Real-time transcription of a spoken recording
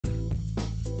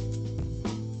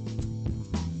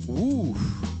Ooh.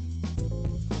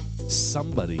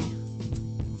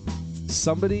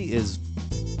 Somebody is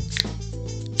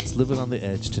living on the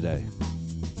edge today.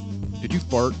 Did you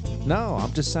fart? No,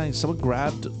 I'm just saying someone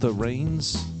grabbed the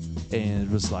reins and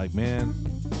was like, man,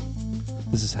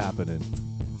 this is happening.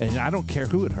 And I don't care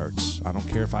who it hurts. I don't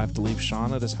care if I have to leave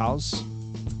Sean at his house.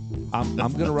 I'm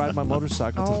going to ride my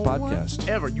motorcycle to the podcast.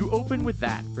 Whatever. You open with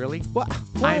that, really? What?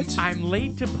 I'm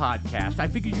late to podcast. I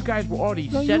figured you guys were already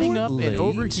No, you setting weren't up late. and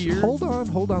over here. Hold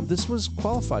on. This was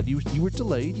qualified. You were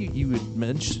delayed. You had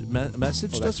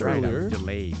messaged us right. earlier. I was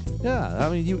delayed. Yeah, I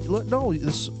mean,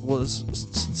 this was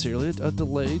sincerely a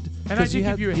delayed. And I did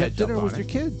give you a heads dinner up with on your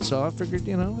kid, so I figured,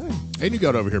 hey. And you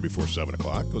got over here before 7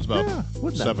 o'clock. It was about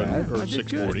wasn't that 7 bad. or I did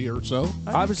 6:40 or so.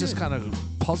 I was just kind of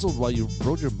puzzled while you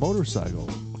rode your motorcycle.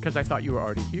 Because I thought you were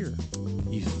already here.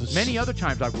 Many other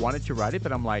times I've wanted to ride it,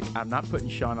 but I'm like, I'm not putting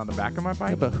Sean on the back of my bike.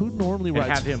 Yeah, but who normally and rides?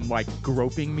 have him like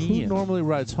groping me. Who normally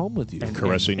rides home with you?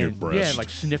 Caressing your breast. Yeah,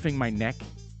 like sniffing my neck.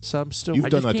 So I'm still. You've I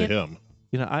done just that to can't- him.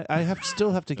 You know, I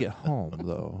still have to get home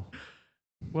though.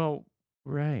 Well,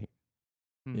 right.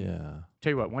 Yeah. Tell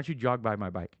you what, why don't you jog by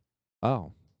my bike?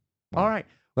 Oh. All right.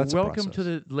 That's a Welcome to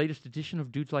process. the latest edition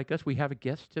of Dudes Like Us. We have a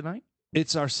guest tonight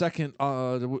It's our second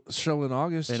show in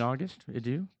August. in August. You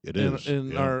do? It is.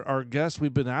 And yeah. our guest,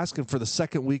 we've been asking for the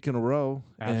second week in a row,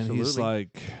 and he's Absolutely.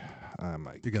 like, "Oh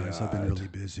my You guys have been God." really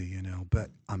busy, but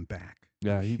I'm back.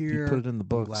 Yeah, he Here, put it in the I'm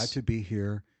books. glad to be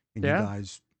here, and Yeah? you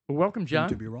guys Well, welcome, seem John.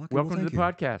 to be rocking. Welcome to Well, the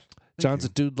thank podcast. John's a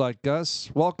dude like us.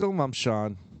 Welcome. I'm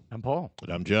Sean. I'm Paul.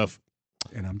 And I'm Jeff.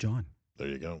 you. And I'm John. There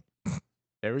you go.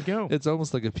 There we go. It's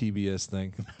almost like a PBS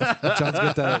thing. John's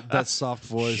got that soft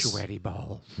voice. Sweaty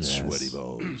balls. Yes. Sweaty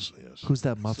balls. Yes. Who's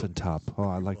that muffin top? Oh,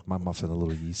 I like my muffin a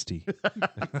little yeasty.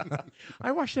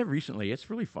 I watched that recently. It's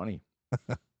really funny.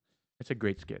 It's a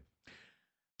great skit.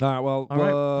 All right, well, All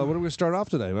right. what are we going to start off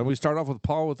today? When we start off with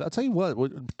Paul, I'll tell you what,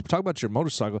 talk about your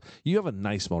motorcycle. You have a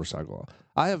nice motorcycle.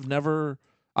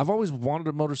 I've always wanted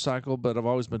a motorcycle, but I've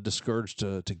always been discouraged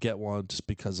to get one just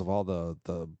because of all the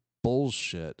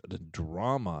bullshit, the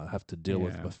drama I have to deal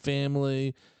with Yeah. my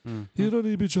family. Mhm. You don't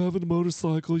need to be driving a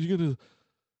motorcycle. You're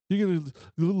gonna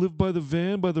live by the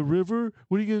van, by the river.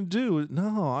 What are you gonna do?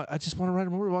 No, I just want to ride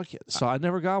a motorbike. So I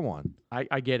never got one.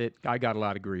 I get it. I got a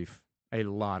lot of grief. A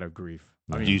lot of grief.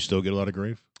 I Do mean, you still get a lot of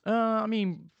grief? I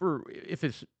mean, for if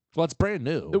it's Well, it's brand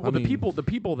new. well, I the mean,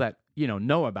 people that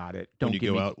know about it don't When you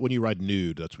give go me. out, when you ride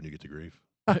nude, that's when you get the grief.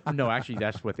 No, actually,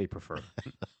 that's what they prefer.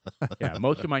 Yeah,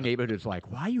 most of my neighborhood is like,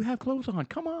 "Why you have clothes on?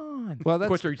 Come on!" Well, of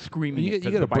course they're screaming you because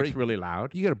gotta the bike's break- really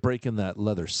loud. You got to break in that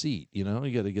leather seat. You know,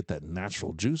 you got to get that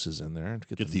natural juices in there.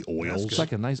 Get the oils. It's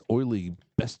like a nice oily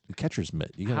best catcher's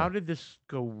mitt. You How gotta, did this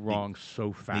go wrong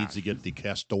so fast? Needs to get the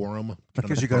castorum.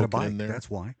 Because you got a broken bike. in there. That's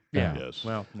why. Yeah. Yes.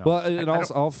 Well, no. well, in I all,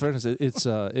 don't- all fairness, it's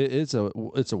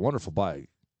a wonderful bike.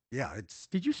 Yeah, it's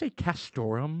Did you say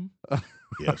castorum?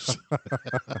 Yes.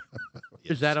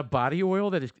 Is that a body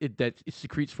oil that it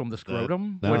secretes from the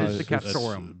scrotum? no, What is the it's-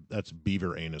 castorum? That's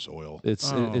beaver anus oil.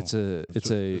 It's Oh. it's a That's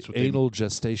what they- anal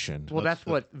gestation. Well, that's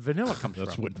what vanilla comes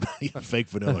That's from. what fake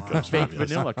vanilla comes Fake from. yes.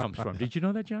 vanilla comes from. Did you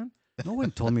know that, John? no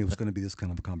one told me it was going to be this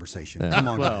kind of a conversation. Yeah. Come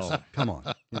on, Well- guys. Come on.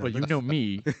 Well, you know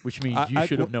me, which means I- you I-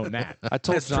 should have known that. I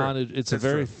told That's true. John it's a That's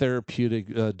very true.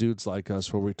 therapeutic dudes like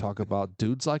us, where we talk about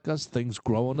dudes like us, things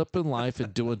growing up in life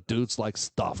and doing dudes like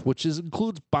stuff, which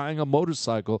includes buying a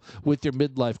motorcycle with your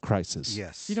midlife crisis.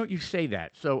 Yes. You know, you say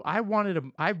that. So I've wanted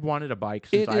a bike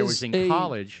since It I was is in a-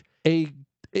 college.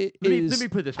 Let Let me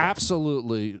put it this way.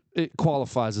 absolutely it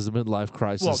qualifies as a midlife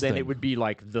crisis. Well, then thing. it would be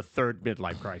like the third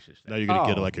midlife crisis. Now you're going to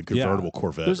get Oh, like a yeah. convertible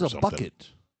Corvette There's or a something. bucket.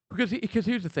 Because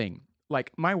here's the thing.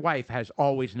 Like, my wife has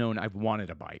always known I've wanted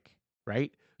a bike,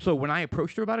 right? So when I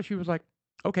approached her about it, she was like,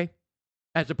 okay.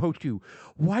 As opposed to,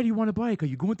 why do you want a bike? Are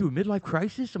you going through a midlife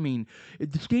crisis? I mean,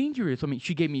 it's dangerous. I mean,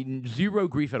 she gave me zero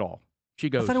grief at all. She I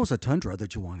goes, thought it was a Tundra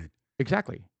that you wanted.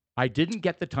 exactly. I didn't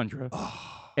get the Tundra,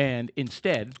 and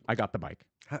instead, I got the bike.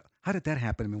 How did that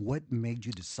happen? I mean, what made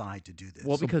you decide to do this?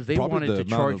 Well, because they probably wanted the to amount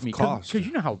charge of me cost. because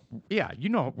you know how you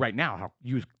know right now how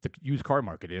the used car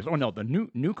market is. Oh no, the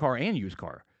new car and used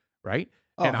car, right?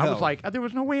 Oh, and I was hell. like, there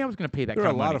was no way I was going to pay that There are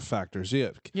kind a of lot money. of factors.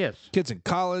 Yeah, Yes. kids in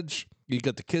college. You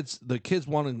got the kids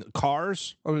wanting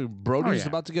cars. I mean, Brody's yeah.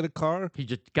 about to get a car. He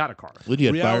just got a car. Then you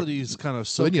had Reality is kind of then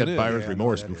soaking you had in. buyer's Yeah,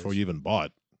 remorse that before is. you even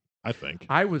bought, I think.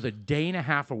 I was a day and a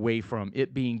half away from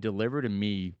it being delivered and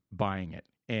me buying it,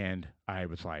 and I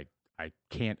was like, I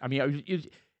can't. I mean,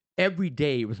 every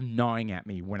day it was gnawing at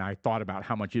me when I thought about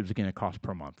how much it was going to cost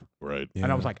per month, Right.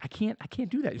 and I was like, I can't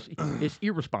do that. It's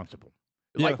irresponsible.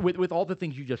 Like with all the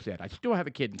things you just said, I still have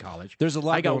a kid in college. There's a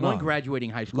lot I got going one on. graduating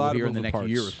high school Lot of here in the moving next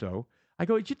year or parts. so. I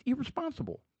go, it's just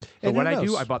irresponsible. So And what who I do,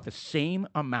 knows? I bought the same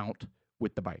amount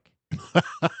with the bike.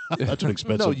 That's an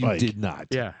expensive No, you bike. did not.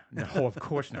 Yeah. No, of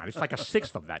course not. It's like a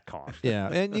sixth of that cost. Yeah,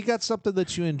 and you got something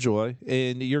that you enjoy,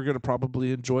 and you're going to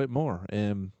probably enjoy it more.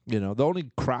 And the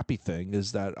only crappy thing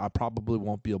is that I probably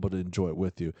won't be able to enjoy it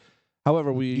with you.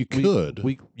 However, we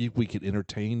could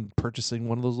entertain purchasing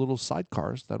one of those little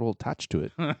sidecars that will attach to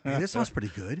it. Hey, this sounds pretty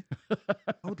good.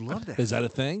 I would love that. Is that a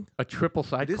thing? A triple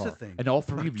sidecar. It is a thing. And all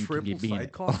three of you can Triple get me in it.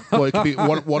 sidecar? Well, it could be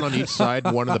one on each side,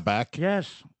 one in the back.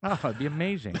 Yes. Oh, it'd be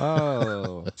amazing.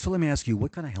 Oh, So let me ask you,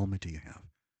 what kind of helmet do you have?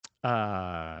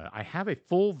 I have a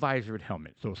full visored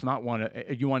helmet, so it's not one.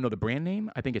 You want to know the brand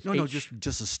name? I think it's No, H.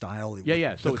 just a style.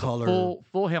 Yeah. So the it's color. a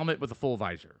full helmet with a full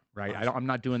visor, right? I'm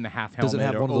not doing the half helmet. does it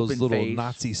have or one of those open little face.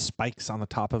 Nazi spikes on the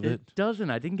top of it? It doesn't.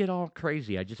 I didn't get all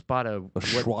crazy. I just bought a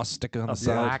swastika on a the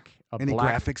side. black. Any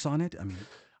black. graphics on it? I mean,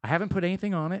 I haven't put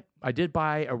anything on it. I did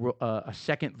buy a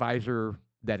second visor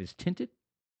that is tinted,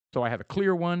 so I have a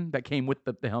clear one that came with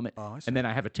the helmet, oh, I see. and then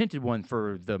I have a tinted one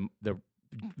for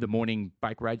the morning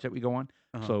bike rides that we go on.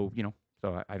 Uh-huh. So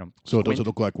so I don't. So it doesn't squint.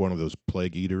 look like one of those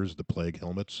plague eaters, the plague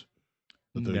helmets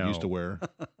that they used to No. wear.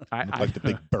 I, Look like the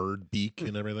big bird beak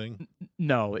and everything.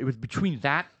 No, it was between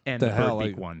that and The the hell, bird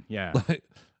beak like- one. Yeah, Like,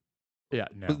 yeah,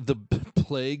 no. the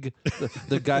plague,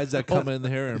 the guys that come in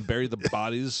here and bury the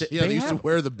bodies. Yeah, they used to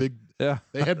wear the big. Yeah,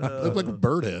 They had looked like a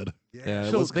bird head. yeah,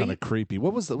 it So was they- kind of creepy.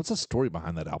 What's the story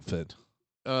behind that outfit?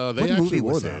 They What actually movie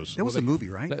wore was those. that? That was a movie,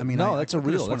 right? I mean, no, I that's a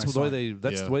could've real. sworn That's I the way saw it. they.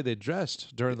 That's Yeah. the way they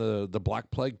dressed during the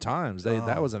Black Plague times.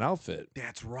 That Oh. was an outfit.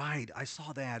 That's right. I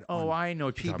saw that. Oh, on I know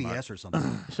what you're talking about. PBS or something.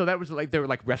 So that was like they were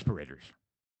like respirators.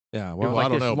 Yeah, It was well, I like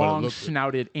don't this know, but it long looked-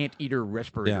 snouted anteater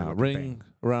respirator. yeah. looking Ring thing.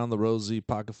 around the rosy,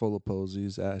 pocket full of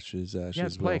posies, ashes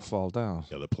will plague. fall down.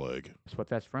 Yeah, the plague. That's what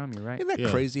that's from. You're right. Isn't that Yeah.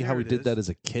 crazy how There we it did is. that as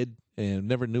a kid and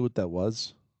never knew what that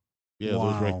was? Yeah, those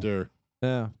Wow. right there.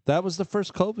 Yeah, that was the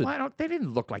first COVID. Why don't they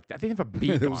didn't look like that? They didn't have a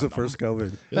beak. It was on the first them.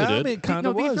 COVID. Yeah, they I did. mean, it kind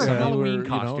No, of these was. are They Halloween were,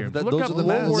 costumes. Look those up are the World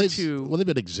masks. War Well, II. well, they've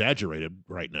been exaggerated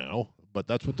right now, but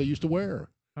that's what they used to wear.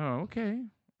 Oh, okay.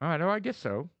 All right. Oh, I guess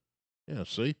so. Yeah,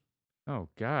 see? Oh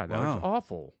God, that was Wow.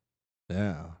 awful.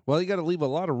 Yeah. Well, you got to leave a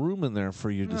lot of room in there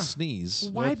for you to Ugh. sneeze.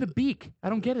 Why the beak? I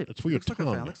don't get it. It's for your Looks like a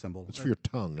tongue. phallic symbol. It's for your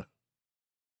tongue.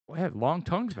 I had long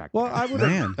tongues back Well, then. I would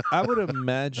Man. I would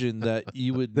imagine that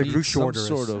you would They need grew some shorter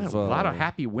sort as- I had of a lot of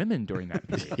happy women during that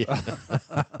period.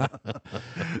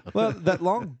 well, that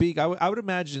long beak, I would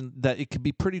imagine that it could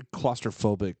be pretty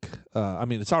claustrophobic. I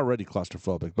mean, it's already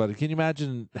claustrophobic, but can you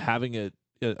imagine having it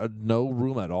no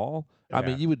room at all? I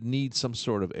mean, Yeah. you would need some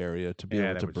sort of area to be Yeah,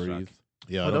 able that to would suck. breathe.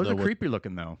 Yeah, I Well, don't those know are what- creepy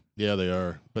looking though. Yeah, they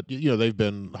are. But they've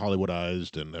been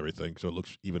Hollywoodized and everything, so it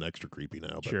looks even extra creepy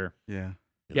now. But, Sure. Yeah.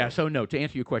 you Yeah. know, So no, to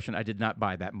answer your question, I did not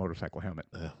buy that motorcycle helmet.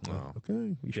 Oh.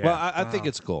 okay. You should- Yeah. Well, I think Wow.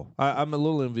 it's cool. I'm a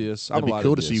little envious. I'm That'd a be lot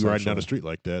cool to see envious, you riding down the actually. street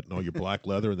like that and all your black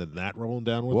leather and then that rolling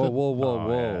down with Whoa, it. whoa, whoa, Oh,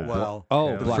 whoa! yeah. Well,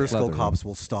 oh, the black Frisco leather. cops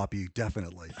will stop you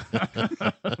definitely,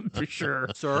 For sure.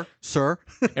 sir.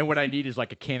 And what I need is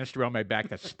like a canister on my back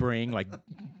that's spraying like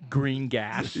green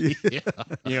gas. Yeah.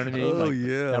 You know what I mean? Oh Like,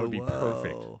 yeah, that would be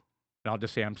perfect. wow. And I'll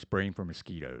just say I'm spraying for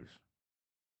mosquitoes.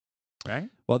 Right?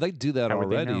 Well, they do that How would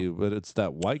they already, know? but it's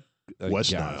that white West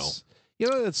gas. You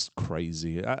know, it's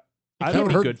crazy. I can't don't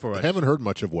be heard, good for us. haven't heard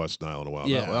much of West Nile in a while.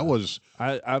 Yeah. That was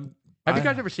I'm. Have you I-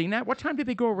 guys ever seen that? What time did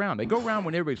they go around? They go around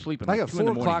when everybody's sleeping. Like Like at 2 in the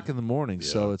 4 morning. o'clock in the morning,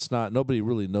 so Yeah. it's not. Nobody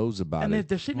really knows about And it.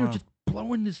 they're sitting Wow. there just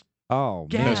blowing this Oh man,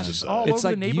 gas Pesticide. all it's over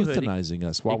like the neighborhood. euthanizing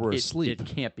us while we're It asleep.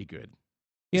 can't be good.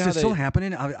 You Is know it how still they-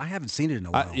 happening? I haven't seen it in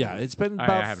a while. yeah, it's been I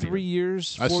about haven't 3 either.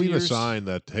 years. I 4 seen years. a sign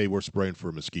that hey, we're spraying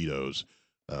for mosquitoes.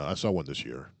 I saw one this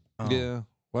year. Oh. Yeah.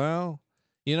 Well,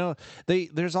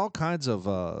 there's all kinds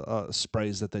of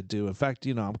sprays that they do. In fact,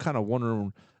 I'm kind of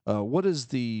wondering what is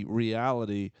the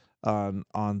reality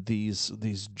on these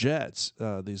jets,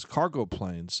 these cargo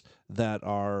planes that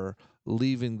are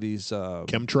leaving these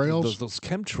Chemtrails? those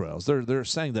chemtrails. They're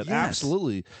saying that Yes.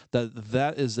 absolutely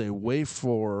that is a way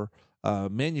for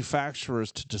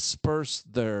manufacturers to disperse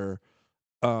their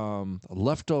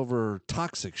leftover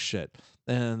toxic shit,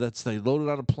 and they load it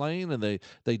on a plane and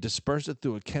they disperse it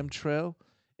through a chemtrail.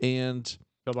 And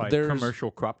So like There's- commercial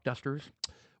crop dusters.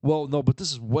 well, no, but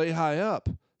this is way high up,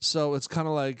 so it's kind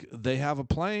of like they have a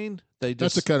plane. They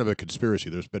That's just a kind of a conspiracy.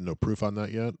 There's been no proof on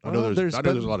that yet. I know Well, there's there's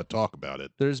there's been- a lot of talk about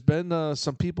it. there's been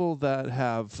some people that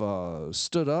have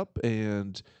stood up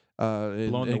and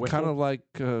Blown the kind whistle? of like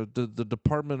the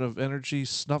Department of Energy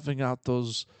snuffing out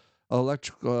those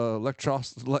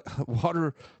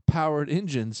water powered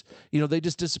engines. They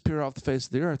just disappear off the face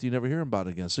of the earth. You never hear about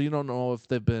it again. So you don't know if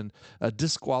they've been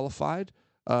disqualified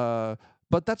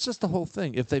But that's just the whole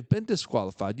thing. If they've been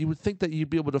disqualified, you would think that you'd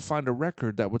be able to find a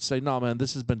record that would say, "No, man,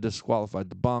 this has been disqualified,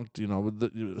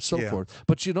 debunked," so Yeah. forth.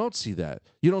 But you don't see that.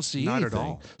 You don't see Not at anything.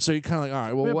 all. So you're kind of like, all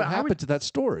right, well, But what I happened would- to that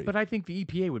story? But I think the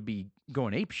EPA would be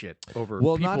going apeshit over.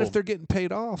 Well, people. not if they're getting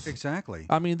paid off. Exactly.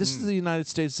 I mean, this is the United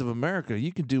States of America.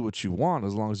 You can do what you want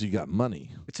as long as you got money.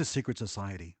 It's a secret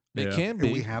society. It Yeah. can And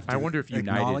we be. have to I wonder if United-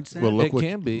 acknowledge that. Well, It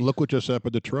can be. Look what just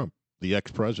happened to Trump, the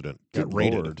ex-president. Got Good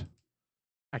raided. Lord.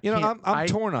 I You know, can't- I'm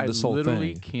torn on I this whole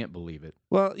literally thing. can't believe it.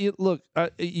 Well, look,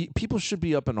 people should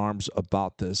be up in arms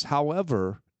about this.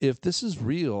 However, if this is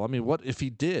real, I mean, what if he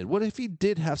did? What if he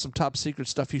did have some top secret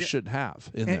stuff he shouldn't have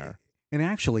in there? And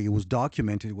actually, it was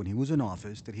documented when he was in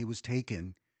office that he was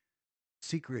taking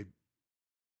secret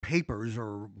papers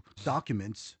or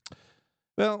documents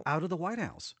Well, out of the White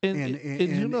House. and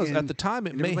who knows? At the time,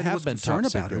 it and may everybody have was been concerned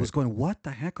top about secret. it. It was going, "What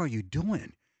the heck are you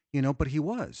doing?" But he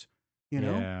was.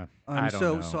 Yeah, I don't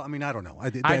know. So I mean, I don't know.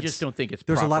 I just don't think it's.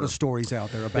 There's a lot proper. of stories out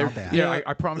there There- about that. Yeah, Yeah,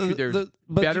 I promise you, there's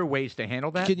but better ways to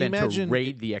handle that can you than to imagine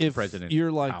raid the if ex-president.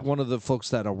 you're like house. one of the folks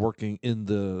that are working in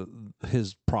on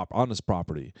his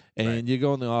property, and Right. you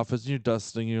go in the office and you're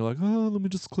dusting, and you're like, oh, let me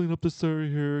just clean up this area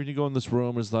here, and you go in this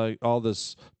room, it's like all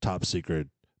this top secret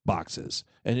boxes,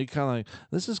 and you're kind of like,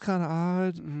 this is kind of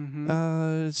odd.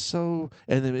 Mhm. So,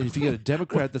 and then if you get a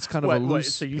Democrat that's kind of a What,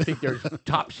 loose. so you think there's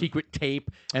top secret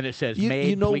tape and it says, You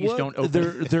 "Maid, know please what? don't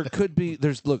open." There could be.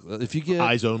 Look, if you get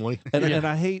Eyes only. and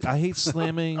I hate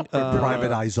slamming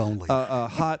Private eyes only. a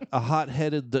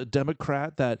hot-headed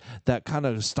Democrat that kind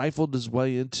of stifled his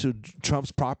way into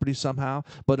Trump's property somehow.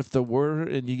 But if there were,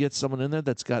 and you get someone in there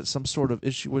that's got some sort of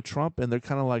issue with Trump, and they're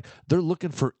kind of like they're looking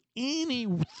for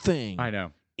anything, I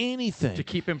know, anything to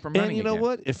keep him from running And you know again.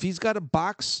 what? If he's got a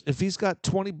box, if he's got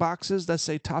 20 boxes that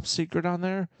say top secret on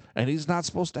there, and he's not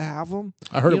supposed to have them,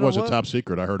 I heard you it know wasn't what? top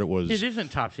secret. I heard it was It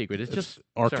isn't top secret. It's just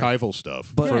archival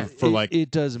stuff. But for it, like,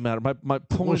 it doesn't matter. My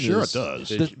point well, sure is it does.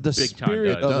 the Big time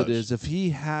spirit does. of it Does. is if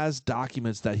he has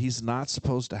documents that he's not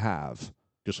supposed to have,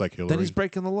 Just like Hillary. then he's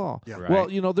breaking the law. Yeah.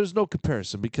 Right. Well, there's no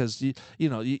comparison because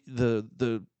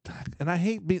and I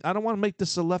hate being. I don't want to make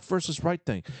this a left versus right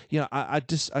thing. I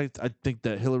think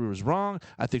that Hillary was wrong.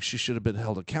 I think she should have been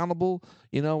held accountable.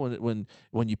 When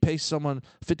you pay someone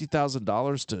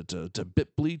 $50,000 to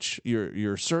bit bleach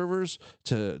your servers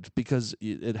because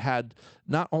it had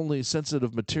not only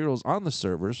sensitive materials on the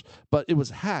servers, but it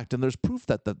was hacked, and there's proof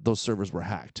that those servers were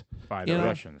hacked by you the know,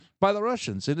 Russians. by the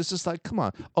Russians, and it's just like, come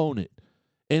on, own it.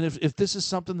 And if this is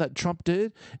something that Trump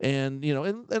did, and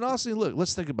honestly, look,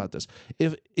 let's think about this.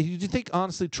 If you think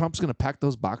honestly Trump's going to pack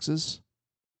those boxes,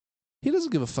 he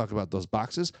doesn't give a fuck about those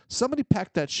boxes. Somebody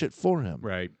packed that shit for him.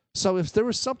 Right. So if there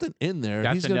was something in there,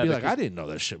 That's he's going to be another like, I didn't know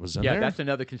that shit was in Yeah, there. that's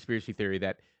another conspiracy theory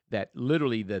that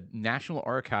literally the National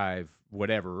Archive,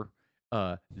 whatever,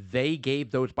 they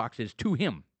gave those boxes to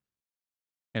him,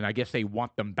 and I guess they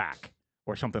want them back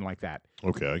or something like that.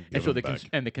 Okay. And so give him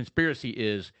back. the conspiracy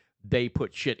is they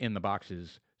put shit in the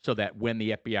boxes so that when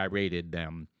the FBI raided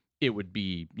them, it would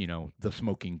be the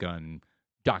smoking gun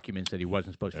documents that he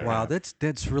wasn't supposed to Wow, have.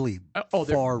 that's really Oh,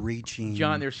 there- far-reaching.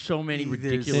 John, there's so many There's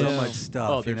ridiculous. so much stuff.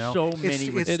 Oh, there's so many It's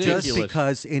ridiculous. just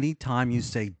because anytime you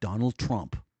say Donald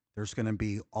Trump, there's going to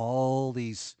be all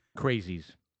these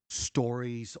crazies.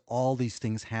 stories, all these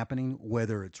things happening,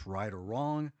 whether it's right or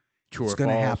wrong. True It's or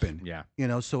gonna false. happen.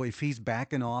 Yeah. So if he's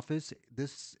back in office,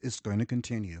 this is going to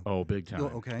continue. Oh, big time.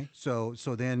 Okay. So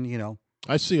then,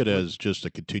 I see it as just a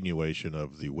continuation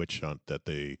of the witch hunt that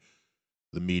the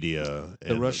media.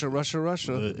 the and Russia.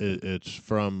 It's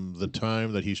from the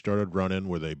time that he started running,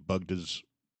 where they bugged his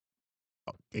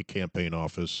campaign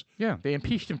office Yeah, they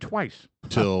impeached him twice.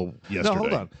 till yesterday. No,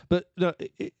 hold on. But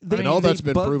And all that's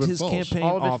been bugged proven his false. campaign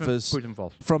All of this office proven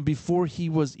false. from before he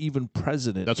was even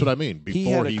president. That's what I mean. Before he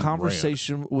had a ran.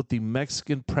 conversation with the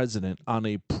Mexican president on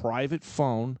a private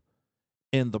phone,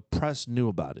 and the press knew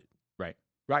about it.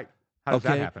 Right. How does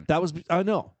okay, that happen? That was I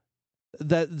know.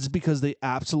 That's because they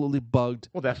absolutely bugged.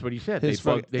 Well, that's what he said. His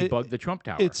They fuck- bugged the Trump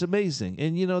Tower. It's amazing,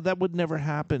 and that would never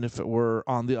happen if it were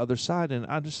on the other side. And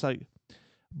I'm just like,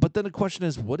 but then the question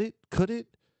is, would it? Could it?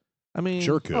 I mean,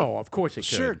 Sure could. Oh, of course it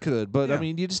sure could. could, but I Yeah.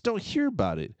 mean, you just don't hear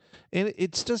about it, and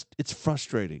it's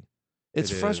frustrating.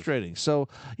 It's It is. frustrating. So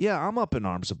yeah, I'm up in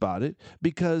arms about it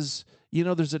because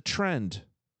there's a trend.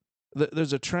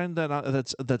 There's a trend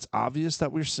that's obvious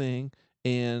that we're seeing,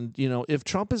 and if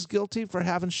Trump is guilty for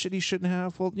having shit he shouldn't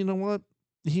have, well, you know what?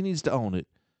 He needs to own it.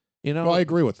 You know, Well, I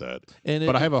agree with that, and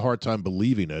but I have a hard time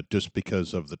believing it just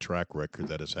because of the track record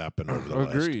that has happened over the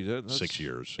agreed. last 6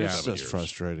 years. It's 7 just years.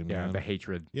 frustrating, Yeah, man. the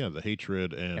hatred. Yeah, the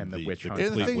hatred and the witch hunt. And the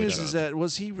complete thing witch is hunt. that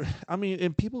was he? I mean,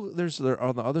 and people, they're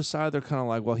on the other side. They're kind of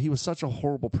like, well, he was such a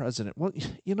horrible president. Well,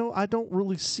 you know, I don't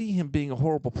really see him being a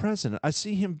horrible president. I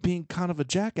see him being kind of a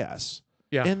jackass.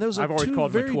 Yeah, And those are I've always two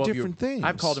called him a very 12-year different things.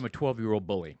 I've called him a 12-year-old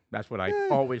bully. That's what I Yeah,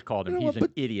 always called him. you know He's what,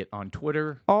 an idiot on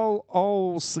Twitter.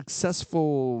 All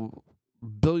successful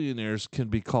billionaires can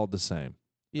be called the same.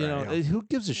 You know, yeah. who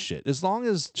gives a shit? As long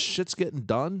as shit's getting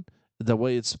done the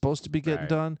way it's supposed to be getting Right.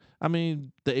 done. I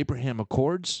mean, the Abraham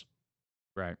Accords.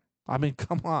 Right. I mean,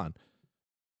 come on.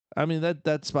 I mean,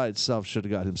 that's by itself should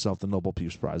have got himself the Nobel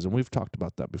Peace Prize, and we've talked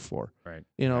about that before. Right.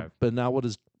 You know, Yeah. but now what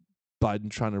is Biden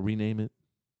trying to rename it?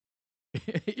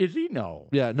 Is he? No.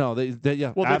 Yeah, no, they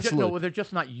yeah, Well, absolutely. they're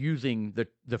just not using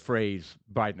the phrase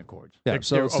Biden Accords. Yeah, They're-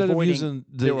 so they're instead avoiding- of using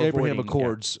the they're Abraham avoiding- yeah.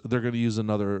 Accords, they're going to use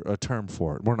another term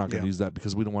for it. We're not going to Yeah. use that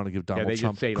because we don't want to give they Donald just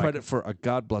Trump say, like- credit for a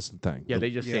God-blessing thing. Yeah,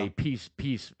 they just Yeah. say peace,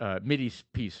 Mideast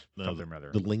peace, No, something or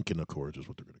other. The Lincoln Accords is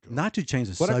what they're going to call Not to change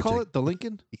the What I subject. call it? The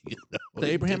Lincoln? it. No, The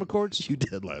you Abraham did- Accords? You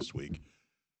did last week.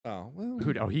 Oh,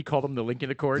 well. He called them the Lincoln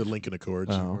Accords. The Lincoln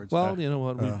Accords. Oh, well, you know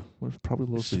what? We're probably a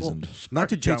little seasoned. Not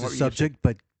to John, change what the were you gonna say? subject,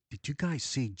 but did you guys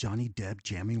see Johnny Depp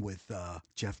jamming with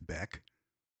Jeff Beck?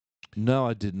 No,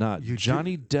 I did not. You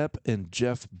Johnny Depp and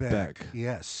Jeff Beck.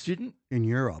 Yes, Didn't in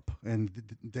Europe, and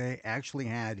they actually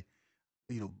had,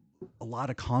 a lot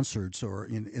of concerts or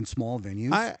in small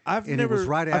venues. I've And it never. was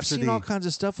right I've after seen all kinds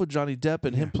of stuff with Johnny Depp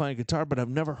and him Yeah. playing guitar, but I've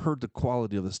never heard the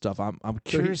quality of the stuff. I'm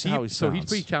curious how he sounds. So he's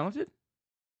pretty talented.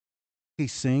 He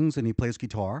sings and he plays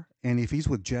guitar, and if he's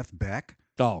with Jeff Beck,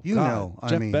 Oh, you God. know, I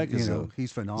Jeff mean, Beck is he's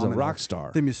he's phenomenal. a rock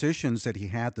star. The musicians that he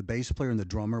had, the bass player and the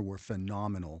drummer, were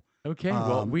phenomenal. Okay,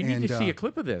 well, we need to see a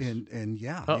clip of this. And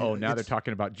yeah. Uh-oh, now they're it's-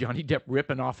 talking about Johnny Depp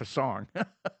ripping off a song.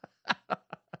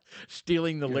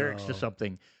 Stealing the lyrics to Yeah.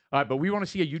 something. All right, but we want to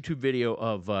see a YouTube video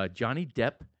of Johnny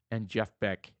Depp and Jeff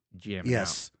Beck jamming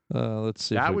Yes, Let's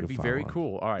see. if out. That we would can be find very one.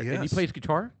 cool. All right, and he Yes. plays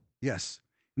guitar? yes.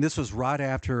 And this was right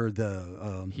after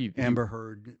the He- Amber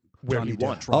Heard where Johnny he Depp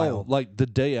won. trial. Oh, like the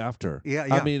day after. Yeah, I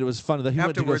yeah. mean, it was funny that he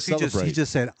Afterwards, went to go he celebrate.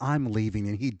 just said, "I'm leaving,"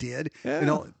 and he did.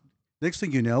 Yeah. Next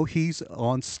thing you know, he's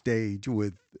on stage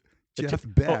with The Jeff t-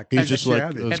 Beck. He's And just the like,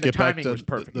 jamming. let's And the get back timing to was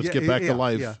perfect. let's Yeah, get back yeah, to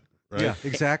life. yeah. Right? Yeah,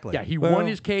 exactly. Yeah, he Well- won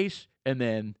his case and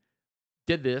then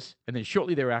did this, and then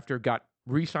shortly thereafter got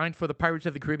re-signed for the Pirates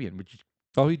of the Caribbean, which is,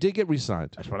 Oh, he did get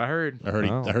re-signed. that's what I heard. I heard.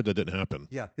 Wow. I heard that didn't happen.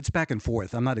 Yeah, it's back and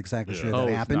forth. I'm not exactly Yeah. sure Oh, that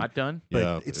it's happened, not done? but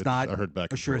yeah, it's not I heard back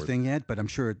a and sure forth. thing yet. But I'm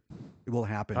sure it will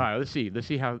happen. All right, let's see. Let's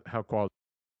see how quality.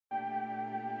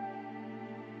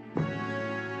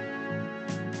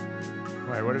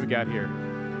 All right, what do we got here?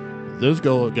 Those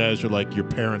guys are like your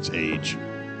parents' age.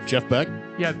 Jeff Beck.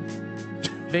 Yeah,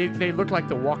 they look like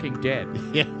the Walking Dead.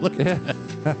 Yeah, look at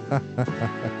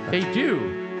that. They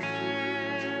do.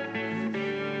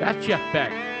 That's Jeff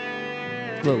Beck.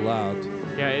 A little loud.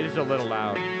 Yeah, it is a little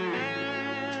loud.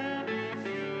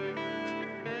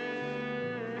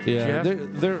 Yeah,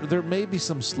 Jeff? there may be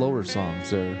some slower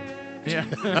songs there. Yeah.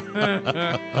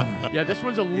 Yeah, this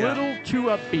one's a little too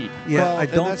upbeat. Yeah, Well, I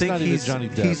and don't that's think not even Johnny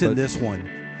Depp, he's in but- this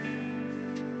one.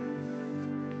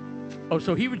 Oh,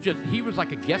 so he was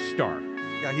like a guest star.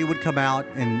 Yeah, he would come out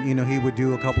and he would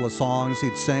do a couple of songs.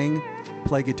 He'd sing,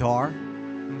 play guitar.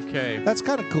 Okay. That's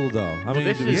kind of cool, though. I mean,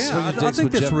 this to is- be Yeah, swinging I dicks think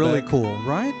with that's Jeff really Beck. cool,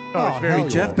 right? Oh, it's very hell cool.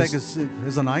 Jeff Beck It's-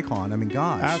 is an icon. I mean,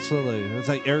 gosh. Absolutely. It's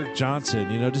like Eric Johnson,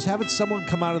 just having someone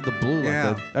come out of the blue Yeah.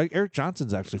 like that. Eric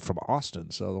Johnson's actually from Austin,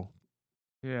 so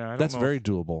Yeah, I don't that's know. very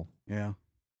doable. Yeah.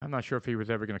 I'm not sure if he was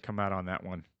ever going to come out on that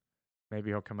one. Maybe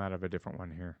he'll come out of a different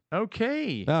one here.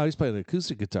 Okay. No, he's playing the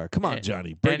acoustic guitar. Come on, And-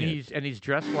 Johnny, bring and it. he's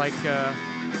dressed like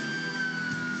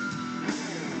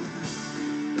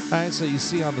All right, so you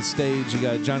see on the stage, you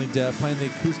got Johnny Depp playing the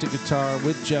acoustic guitar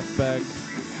with Jeff Beck.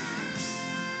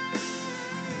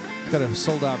 Got a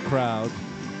sold-out crowd.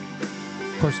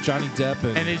 Of course, Johnny Depp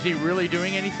and is he really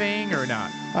doing anything or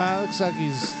not? looks like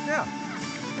he's Yeah.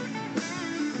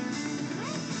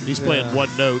 He's playing Yeah. one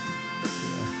note,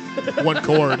 one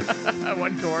chord.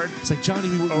 One chord. It's like, Johnny,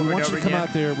 we Over and want you over to come again.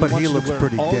 out there. We But want he you to looks wear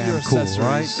pretty all damn your cool, accessories.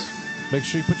 right? Make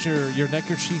sure you put your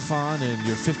neckerchief on and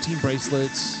your 15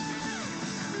 bracelets.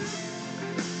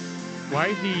 Why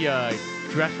is he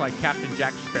dressed like Captain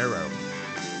Jack Sparrow?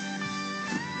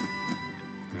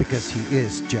 Because he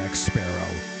is Jack Sparrow.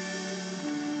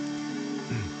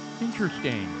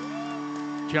 Interesting.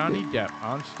 Johnny Depp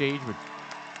on stage with.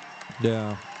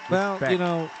 Yeah. Well, Beck.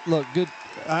 look, good.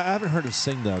 I haven't heard him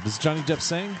sing, though. Does Johnny Depp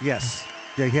sing? Yes.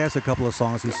 Yeah, he has a couple of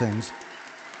songs he sings.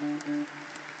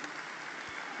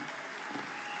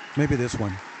 Maybe this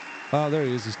one. Oh, there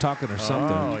he is. He's talking or Oh,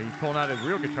 something. he's pulling out his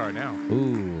real guitar now.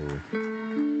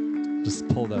 Ooh. Just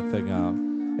pull that thing out.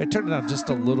 Hey, turn it down just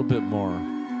a little bit more,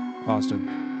 Austin.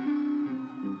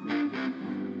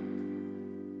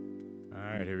 All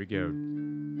right, here we go.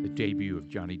 The debut of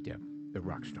Johnny Depp, the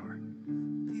rock star.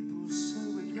 People say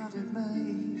we got it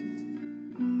made.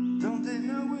 Don't they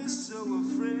know we're so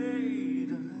afraid?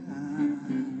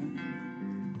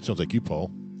 Sounds like you,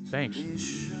 Paul. Thanks.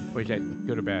 Wait, is that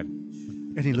good or bad?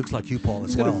 And he looks like you, Paul,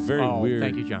 as He's got a well. very weird.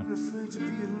 Thank you, John. Afraid to be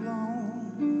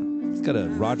alone. He's got a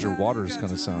Roger Waters kind of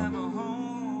Have a sound. home.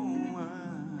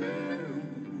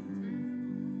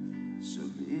 So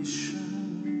patient.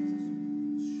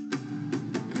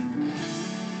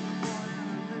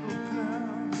 Little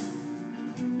girl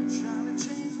trying to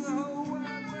change the whole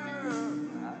wide world.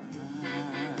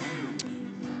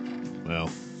 Well,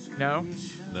 No,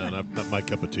 no, not my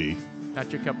cup of tea.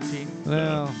 not your cup of tea.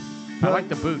 Well, I like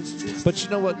the boots. but you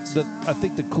know what? I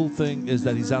think the cool thing is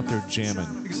that he's out there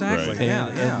jamming. Exactly. Right. Yeah,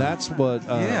 And, yeah. and that's what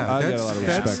I got a lot of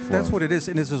respect for. That's what it is.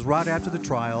 And this is right after the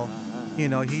trial. You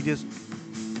know, he just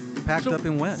packed So- up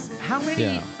and went. How many?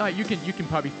 Yeah. You can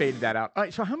probably fade that out. All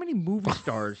right, so how many movie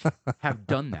stars have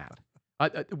done that?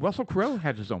 Russell Crowe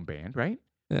has his own band, right?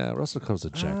 Yeah, Russell Crowe's a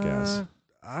jackass.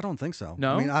 I don't think so.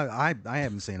 No? I mean, I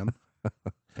haven't seen him.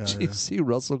 Did you see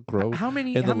Russell Crowe How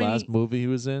many? in how the many? last movie he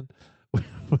was in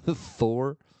with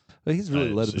Thor? He's really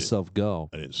didn't let see it. himself go.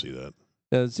 I didn't see that.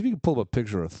 See if you can pull up a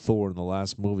picture of Thor in the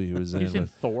last movie he was in. He's in but-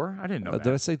 Thor. I didn't know that.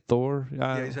 did I say Thor?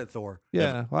 Yeah, he said Thor.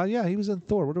 Yeah, well, yeah, he was in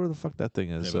Thor. Whatever the fuck that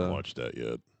thing I is. haven't watched that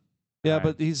yet. Yeah, Right.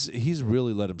 but he's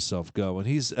really let himself go, and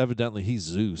he's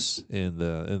Zeus in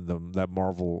that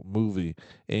Marvel movie,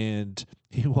 and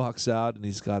he walks out and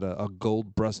he's got a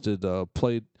gold breasted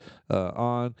plate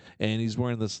on, and he's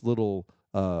wearing this little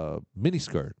mini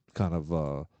skirt, kind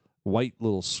of white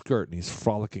little skirt, and he's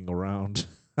frolicking around.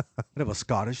 Bit of a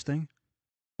Scottish thing.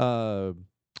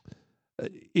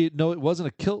 It wasn't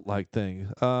a kilt like thing.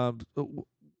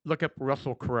 Look up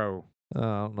Russell Crowe. I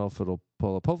don't know if it'll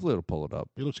pull up. Hopefully, it'll pull it up.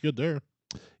 He looks good there.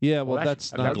 Yeah, well,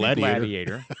 that's that not was Gladiator.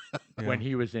 Gladiator when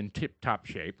he was in tip-top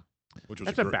shape. Which was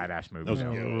That's a great- badass movie. That was,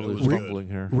 though. yeah, I'm it really was good. fumbling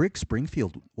here. Rick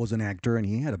Springfield was an actor, and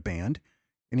he had a band.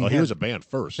 And Oh, he had, was a band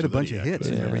first. had a and then bunch he of hits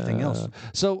acted. and everything else.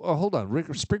 So hold on,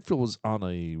 Rick Springfield was on a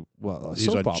He's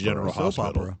soap on opera. General soap Hospital.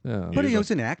 opera. Yeah. But He he was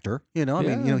was an actor, you know. I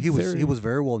mean, Yeah, he very- was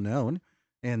very well known,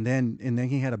 and then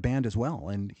he had a band as well,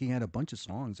 and he had a bunch of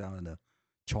songs out in the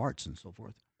charts and so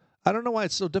forth. I don't know why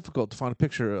it's so difficult to find a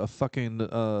picture of fucking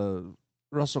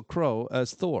Russell Crowe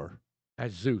as Thor,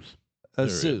 As Zeus.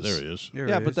 as Zeus. There he is. There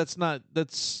Yeah, it but is. that's not.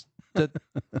 That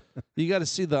you got to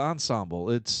see the ensemble.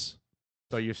 It's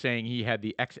So you're saying he had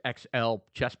the XXL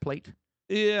chest plate?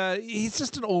 yeah, he's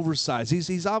just an oversized.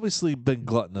 He's obviously been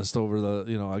gluttonous over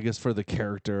the I guess for the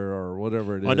character or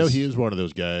whatever it is. I know he is one of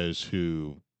those guys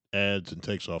who adds and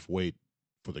takes off weight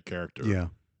for the character. Yeah.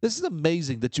 This is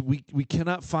amazing that we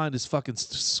cannot find his fucking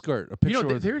skirt. A picture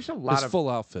of there's a lot his of full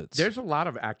outfits. there's a lot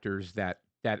of actors that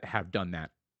have done that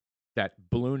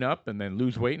balloon up and then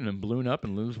lose weight and then balloon up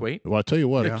and lose weight. Well, I tell you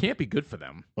what. It can't be good for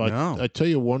them. Well, No. I tell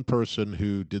you, one person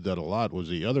who did that a lot was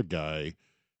the other guy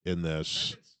in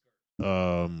this.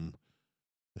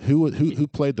 Who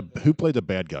played the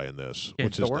bad guy in this? In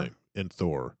What's Thor? his name? In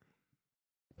Thor.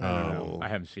 I don't know. I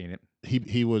haven't seen it.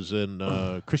 He was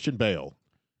in Christian Bale.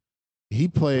 He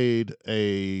played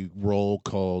a role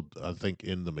called, I think,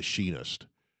 in The Machinist,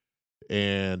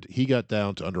 and he got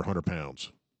down to under 100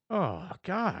 pounds Oh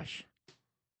gosh,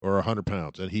 or 100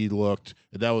 pounds, and he looked.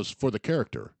 And that was for the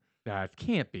character. that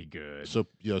can't be good. So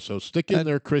so stick in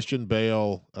there, Christian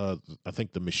Bale. I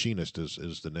think The Machinist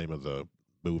is the name of the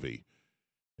movie,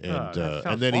 and that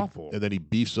sounds then awful. and then he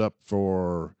beefs up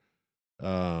for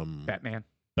Batman.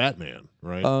 Batman,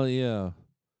 right? Oh yeah,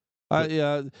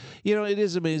 yeah. It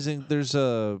is amazing. There's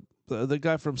the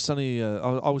guy from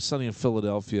Always Sunny in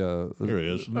Philadelphia. Here he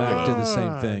is. Mac did the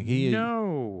same thing. He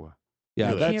no,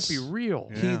 yeah, That that that's can't be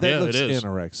real. Yeah. that Yeah, looks it is.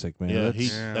 anorexic, man. yeah,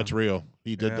 That's- that's real.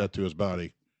 He did Yeah. that to his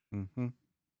body. Mm-hmm.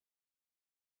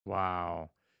 Wow.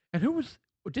 And who was?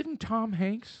 Didn't Tom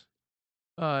Hanks?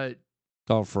 oh,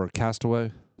 for a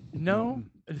Castaway. No,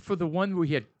 for the one where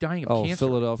he had dying of Oh, cancer.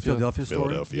 Philadelphia. Philadelphia story.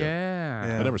 Philadelphia. Yeah.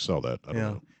 Yeah. I never saw that. I don't Yeah.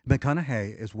 know.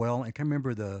 McConaughey as well. I can't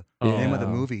remember the name of the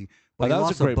Yeah. movie, Oh, but he that was a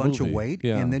lost a great bunch movie. of weight,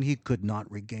 Yeah. and then he could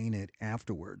not regain it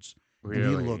afterwards. Really?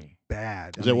 And he looked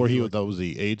bad. Is I that mean, where looked- that was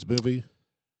the AIDS movie?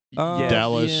 Yeah.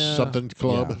 Dallas yeah. something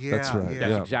club? Yeah, that's right. Yeah.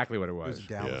 That's Yeah. exactly what it It was was.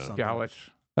 Dallas Yeah. something. Dallas.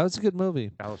 That was a good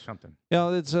movie. That was something.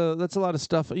 That's a lot of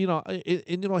stuff.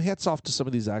 And hats off to some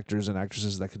of these actors and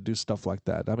actresses that can do stuff like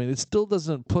that. I mean, it still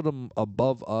doesn't put them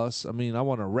above us. I mean, I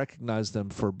want to recognize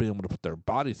them for being able to put their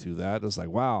body through that. It's like,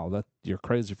 wow, that you're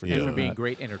crazy for And doing for being that.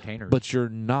 great entertainers. But you're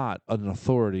not an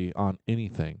authority on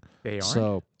anything. They aren't.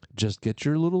 So just get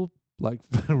your little, like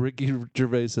Ricky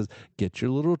Gervais says, get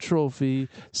your little trophy,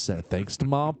 say thanks to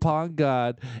Mom, Pa, and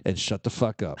God, and shut the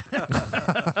fuck up.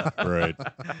 Right.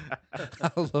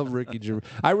 I love Ricky Gervais.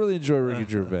 I really enjoy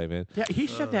Ricky Gervais, man. Yeah, he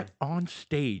said that on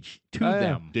stage to I am.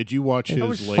 them. Did you watch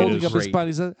was his holding Holding up latest? his Great. spine,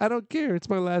 he said, I don't care. It's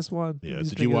my last one. Yeah. He's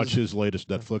Did you thinking watch it's- his latest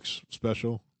Netflix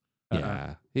special?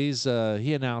 Yeah. He's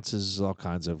he announces all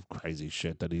kinds of crazy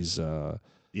shit that he's Yeah,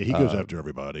 he goes after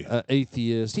everybody.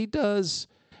 atheist. He does.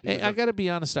 And I got to be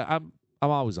honest. I'm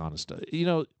always honest.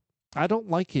 I don't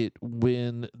like it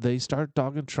when they start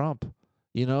dogging Trump.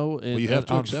 And, Well, you have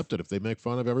to and accept it. If they make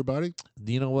fun of everybody,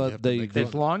 You know You what? have to They make they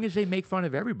As long as they make fun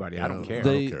of everybody, I don't Yeah. care.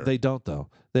 they, care. they don't though.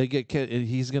 They get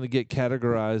he's going to get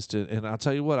categorized, and I'll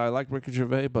tell you what. I like Ricky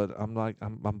Gervais, but I'm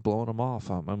blowing him off.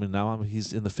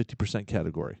 He's in the 50%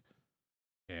 category.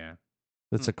 Yeah.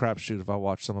 It's a crapshoot if I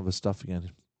watch some of his stuff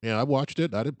again. yeah, I watched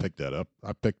it. I didn't pick that up.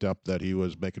 I picked up that he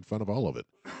was making fun of all of it.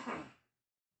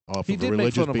 Off He of did make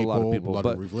religious fun of a lot of people,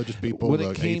 but religious people, when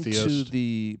it came atheists. to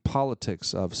the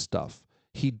politics of stuff,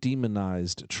 he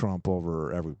demonized Trump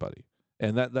over everybody,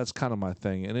 and that's kind of my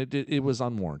thing. And it was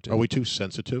unwarranted. Are we too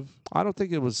sensitive? I don't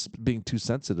think it was being too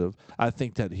sensitive. I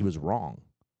think that he was wrong.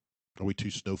 Are we too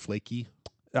snowflakey?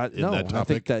 No, that I topic?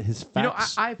 think that his You know,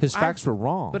 facts I've- his I've- facts were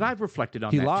wrong. But I've reflected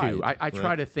on He that lied. too. I try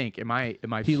Right. to think, am I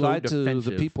he so lied defensive? to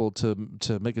the people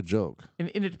to make a joke. And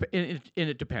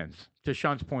it depends. To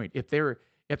Sean's point, if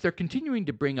they're continuing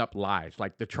to bring up lies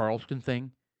like the Charleston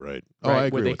thing, Right. right, Oh, I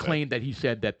agree where they with that. claimed that he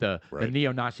said that the Right.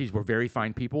 neo-Nazis were very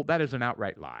fine people, that is an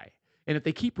outright lie. And if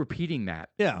they keep repeating that,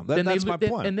 Yeah, then that's they, my then-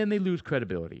 point. and then they lose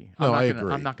credibility. No, I I'm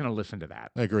agree. not going to listen to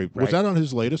that. I agree. Right. Was that on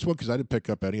his latest one? Because I didn't pick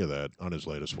up any of that on his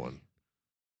latest one.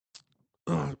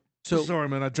 So sorry,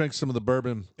 man. I drank some of the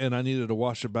bourbon and I needed to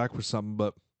wash it back with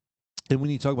something, and we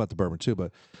need to talk about the bourbon too.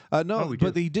 But no, Oh, we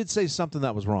but do. he did say something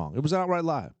that was wrong. It was an outright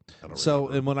lie. I don't So,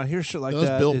 remember. and when I hear shit like That was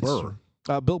that, Bill it's-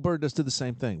 Burr. Bill Burr just did the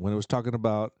same thing when it was talking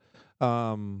about.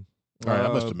 All right, I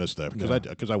must have missed that yeah.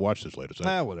 because I watched his latest.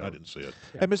 I whatever. didn't see it.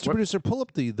 Hey, Mr. What- Producer, pull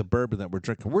up the bourbon that we're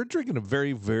drinking. We're drinking a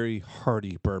very, very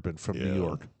hearty bourbon from New Yeah.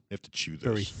 York. You have to chew this.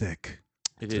 very thick.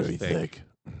 It It's is very thick.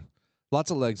 Lots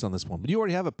of legs on this one, but you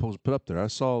already have it put up there. I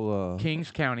saw.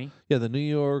 Kings County, The New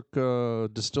York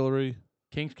distillery.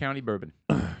 Kings County bourbon,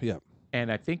 Yeah, and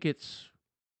I think it's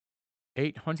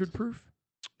 800 proof.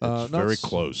 It's no, very it's-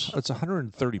 close. It's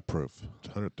 130 proof. It's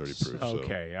 130 proof. So.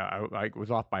 Okay, I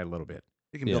was off by a little bit.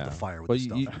 You can build Yeah. the fire with Well,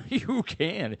 the stuff. You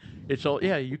can. It's all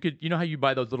you could. You know how you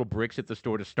buy those little bricks at the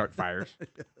store to start fires.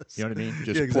 You know what I mean? Just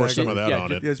Yeah, pour exactly. some of that Yeah, on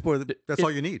ju- it. Yeah, it's more, that's It-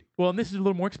 all you need. Well, and this is a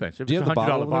little more expensive. Do you It's have the $100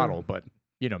 bottle over bottle, but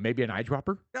maybe an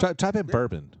eyedropper. Type in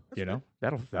bourbon.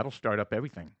 That'll start up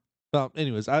everything. Well,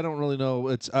 anyways, I don't really know.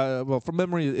 It's from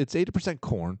memory, it's 80%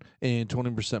 corn and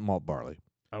 20% malt barley,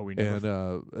 Oh, we and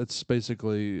never. it's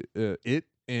basically it.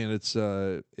 And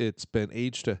it's been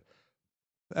aged to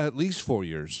at least 4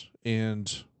 years,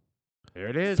 and There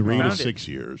it is. 3 to Found it. 6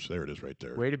 years. There it is, right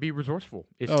there. Way to be resourceful.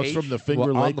 It's Oh, it's from aged the Finger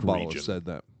well, on Lake the bottle it region. said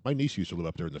that My niece used to live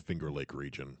up there in the Finger Lake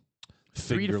region.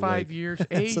 3 to Finger 5 Lake. years.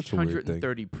 That's Aged, such a weird thing.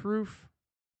 130 proof.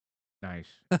 Nice.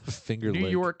 Finger New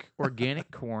Lake. York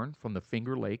organic corn from the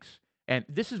Finger Lakes, and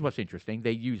this is what's interesting.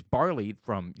 They use barley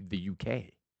from the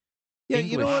UK. Yeah,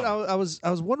 you know English. what? I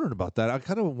was wondering about that. I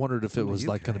kind of wondered if it From the was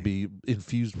like going to UK. be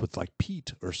infused with like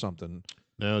peat or something.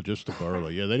 No, just the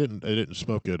barley. Yeah, they didn't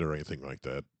smoke it or anything like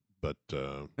that. But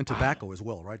And tobacco as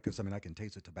well, right? Because, I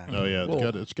think the tobacco. oh yeah,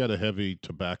 Well- it's got a heavy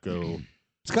tobacco.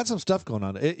 It's got some stuff going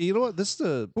on. You know what?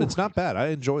 It's not bad. I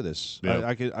enjoy this. Yeah.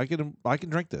 I can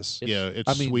drink this. It's- Yeah, it's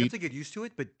I mean, You sweet. have to get used to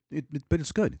it, but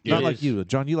it's good. Yeah, Not it like is. you,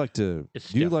 John. You like to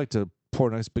It's you stiff. like to pour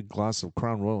a nice big glass of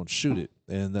Crown Royal and shoot it,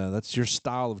 and that's your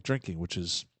style of drinking, which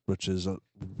is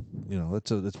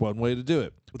that's one way to do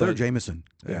it. Without But- Jameson.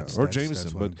 Yeah, That's- or that's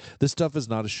Jameson, what- but this stuff is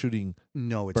not a shooting.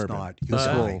 no, it's bourbon. not. You would Uh,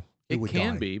 die. You It would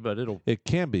can die. be, but it'll It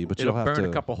can be, but you'll have burn to.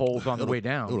 a couple holes on the way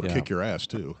down. It'll Yeah. kick your ass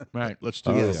too. Right. Let's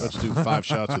do Oh, yeah. let's do 5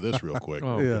 shots of this real quick.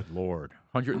 Oh, Yeah. good Lord.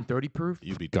 130 proof.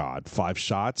 You'd be God, 5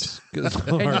 shots. Good And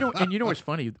Lord. you know what's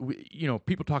funny?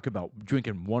 People talk about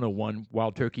drinking 101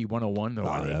 Wild Turkey 101. They're Oh,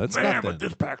 like, yeah, that's man, nothing. but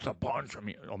this packs a punch. I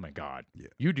mean, oh my God. Yeah.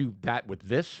 You do that with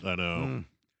this? I know. Mm.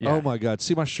 Yeah. Oh my God!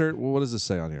 See my shirt. What does this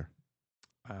say on here?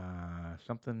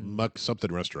 Something. Muck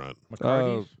something restaurant.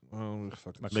 McCarty's.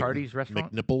 Fucking McCarty's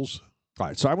restaurant. McNipples. All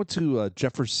right, so I went to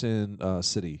Jefferson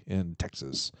City in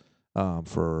Texas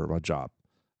for my job.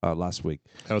 last week.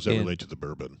 How does that And- relate to the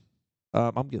bourbon?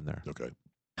 I'm getting there. Okay.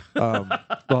 Well,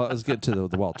 let's get to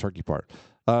the wild turkey part.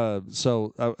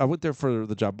 So I went there for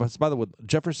the job. But by the way,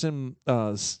 Jefferson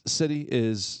City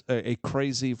is a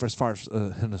crazy, for as far as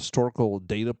an historical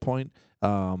data point.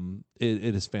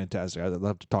 It is fantastic. I'd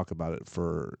love to talk about it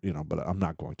but I'm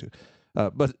not going to.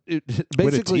 But it Way to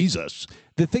basically, tease us.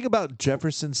 the thing about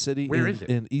Jefferson City Where in, is it?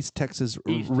 in East Texas,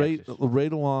 East right Texas.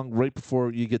 right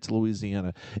before you get to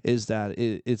Louisiana, is that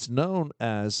it's known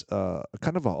as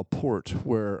kind of a port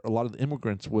where a lot of the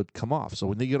immigrants would come off. So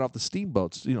when they get off the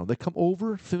steamboats, they come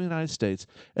over from the United States,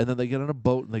 and then they get on a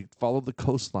boat and they follow the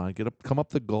coastline, come up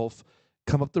the Gulf,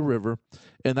 come up the river,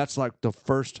 and that's like the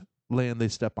first land they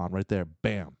step on right there.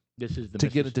 Bam. This is the, To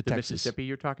get into the Texas. Mississippi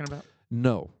you're talking about?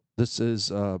 No. This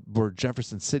is where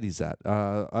Jefferson City's at.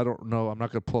 I don't know. I'm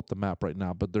not going to pull up the map right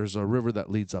now, but there's a river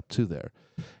that leads up to there.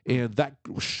 And that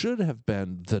should have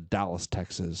been the Dallas,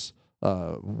 Texas,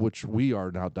 which we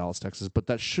are now Dallas, Texas, but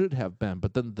that should have been.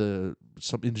 But then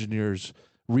some engineers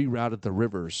rerouted the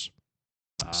rivers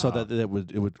so that it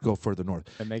would go further north.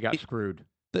 And they got screwed.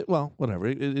 Well, whatever.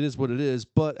 It is what it is.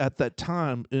 But at that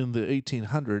time in the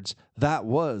 1800s, that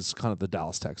was kind of the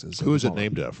Dallas, Texas. Who is it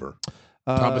named after?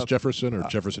 Thomas Jefferson or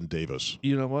Jefferson Davis?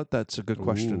 You know what? That's a good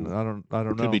question. Ooh. I don't It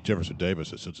know. could be Jefferson Davis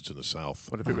since it's in the South.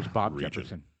 What if it was Bob region.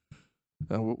 Jefferson?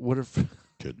 What if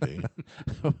Could be.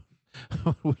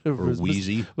 what if it Or was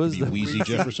Wheezy. was Maybe the- Wheezy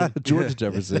Jefferson. George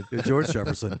Jefferson George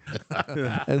Jefferson.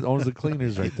 and owns the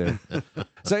cleaners right there.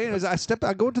 So, anyways,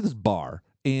 I go into this bar,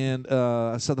 and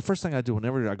so the first thing I do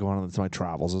whenever I go on to my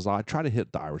travels is I try to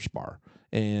hit the Irish bar.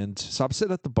 And so I'm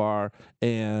sitting at the bar,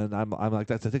 and I'm like,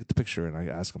 I take the picture, and I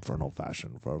ask him for an old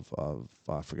fashioned of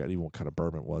I forget even what kind of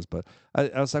bourbon it was, but I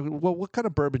was like, well, what kind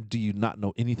of bourbon do you not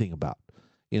know anything about,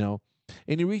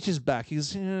 And he reaches back, he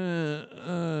goes,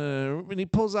 and he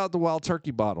pulls out the Wild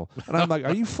Turkey bottle, and I'm like,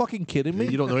 are you fucking kidding me?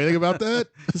 You don't know anything about that?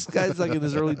 This guy's like in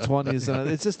his early 20s, and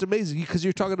it's just amazing because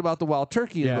you're talking about the Wild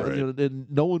Turkey, and, Yeah.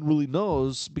 and no one really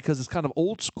knows because it's kind of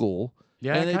old school.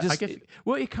 Yeah, And I it guess.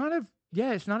 Well, it kind of.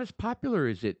 Yeah, it's not as popular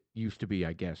as it used to be.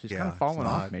 I guess it's kind Yeah, of fallen it's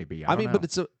off. not. Maybe. I don't mean, know.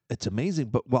 but it's amazing.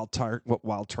 But what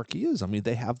Wild Turkey is, I mean,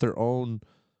 they have their own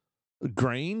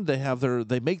grain.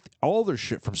 They make all their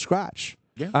shit from scratch.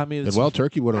 Yeah. I mean, And it's, Wild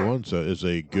Turkey 101 is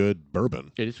a good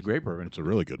bourbon. it is a great bourbon. It's a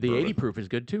really good The bourbon. 80 proof is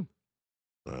good too.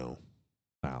 Wow.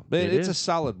 wow. It It's a is.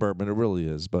 solid bourbon. It really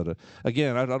is. But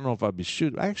again, I don't know if I'd be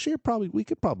shooting. Actually, we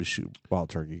could probably shoot Wild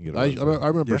Turkey and get I away with it.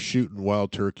 remember Yeah. shooting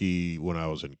Wild Turkey when I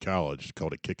was in college.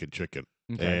 Called it Kickin' Chicken.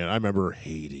 Okay. And I remember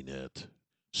hating it.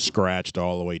 Scratched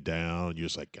all the way down. You're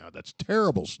just like, God, that's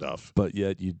terrible stuff. But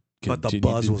yet you. But the continue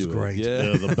buzz to was do it. great. Yeah.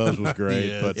 Yeah, the buzz was great.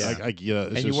 Yeah. But Yeah. it's and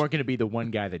you just, weren't going to be the one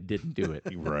guy that didn't do it.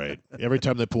 right. Every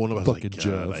time they pull one up, I was like,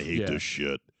 Fucking God, Jeff. I hate Yeah. this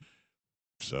shit.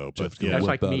 So, Jeff's but gonna yeah, That's whip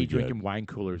like out me again. drinking wine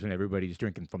coolers and everybody's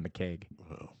drinking from the keg.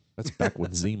 well, That's back when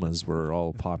Zimas were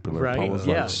all popular. Right, Paul was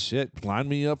yeah. like, shit, line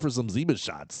me up for some Zima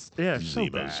shots. Yeah, so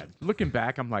Zimas. bad. Looking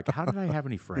back, I'm like, how did I have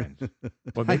any friends?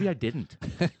 Well, maybe I didn't.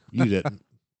 you didn't.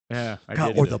 Yeah, I God,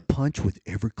 did. or the punch with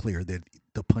Everclear. That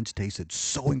the punch tasted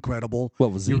so incredible.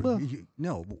 What was Zima?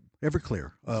 No,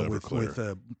 Everclear. With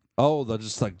Everclear. Oh, they're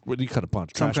just like, what do you kind of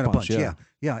punch? some Trash kind of punch. yeah.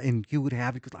 Yeah, and you would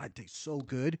have it because it tastes so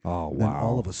good. Oh, And then wow.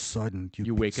 all of a sudden,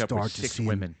 You wake up start with to 6 see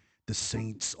women. the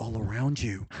saints all around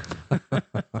you,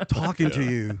 talking to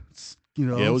you.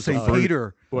 Yeah, it was the St. first-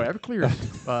 Peter. Well,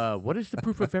 Everclear. What is the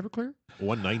proof of Everclear?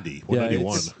 190, Yeah,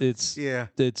 191.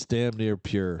 it's damn near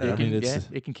pure. I mean, it's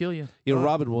it can kill you.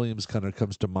 Robin Williams kind of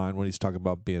comes to mind when he's talking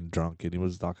about being drunk, and he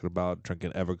was talking about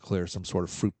drinking Everclear, some sort of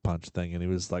fruit punch thing, and he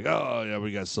was like, "Oh yeah,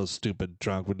 we got so stupid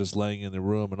drunk. We're just laying in the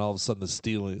room, and all of a sudden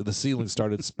the ceiling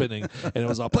started spinning, and it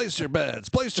was all place your bets,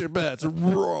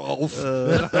 Rolf."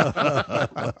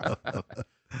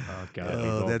 Oh God, we've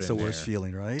Oh, all that's the been worst there.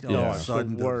 feeling, right? Yeah. All of Oh, a it's the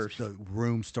sudden, worst. the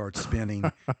room starts spinning.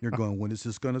 You're going, when is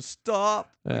this going to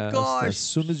stop? As Gosh.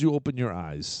 soon as you open your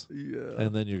eyes, Yeah.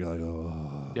 and then you're like,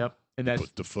 "Oh." Yep, and that's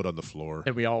Put the foot on the floor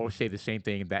and we always say the same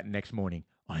thing that next morning.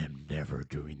 I am never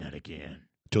doing that again.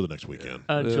 till the next weekend.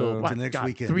 Until Yeah. what, To next God,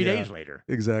 weekend, 3 yeah. days later,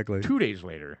 Exactly. 2 days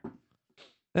later.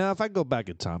 Now, if I go back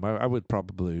in time, I would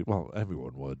probably, well,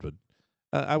 everyone would, but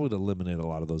I would eliminate a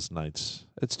lot of those nights.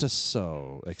 It's just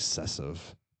so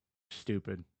excessive.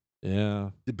 Stupid. Yeah.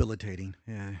 Debilitating.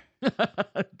 Yeah.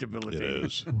 It Debilitating.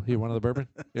 is. Here, one of the bourbon?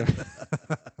 Yeah.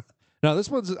 Now, this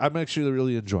one's, I'm actually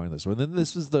really enjoying this one. Then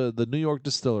this is the New York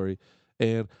distillery,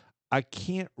 and I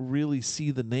can't really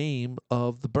see the name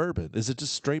of the bourbon. Is it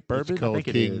just straight bourbon? It's called think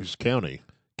it Kings County.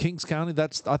 Kings County. I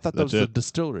thought that That's was the it.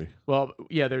 distillery. Well,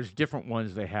 yeah, there's different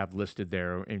ones they have listed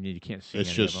there, and you can't see It's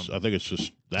any just, of them. I think it's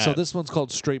just that. So this one's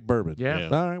called straight bourbon. Yeah. Yeah.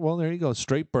 All right. Well, there you go.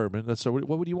 Straight bourbon. That's what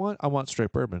would you want? I want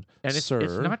straight bourbon. And it's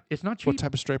Sir, not cheap. what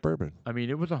type of straight bourbon? I mean,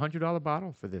 it was $100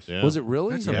 bottle for this. Yeah. Was it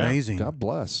really? That's Yeah. amazing. God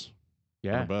bless.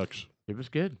 Yeah, $100. it was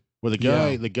good. Well,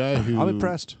 Yeah. the guy who I'm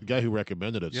impressed. The guy who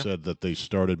recommended it Yeah. said that they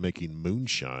started making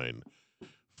moonshine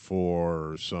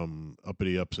for some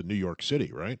uppity ups in New York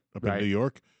City, right? Up Right. in New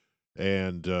York,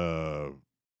 and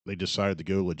they decided to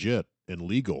go legit and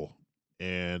legal.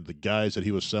 And the guys that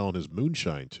he was selling his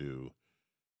moonshine to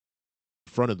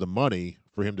fronted the money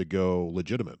for him to go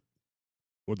legitimate.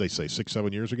 What'd they say,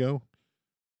 6-7 years ago?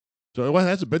 So it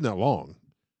hasn't been that long.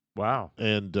 Wow.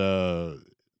 And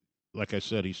like I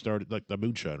said, he started like the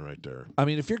moonshine right there. I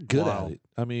mean, if you're good Wow. at it,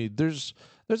 I mean, there's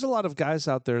a lot of guys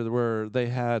out there where they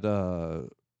had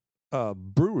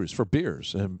breweries for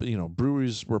beers, and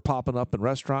breweries were popping up in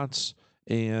restaurants,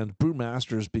 and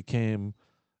brewmasters became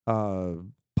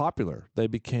popular. They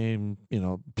became,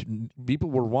 people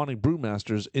were wanting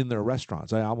brewmasters in their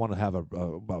restaurants. I want to have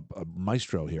a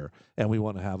maestro here, and we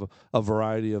want to have a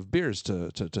variety of beers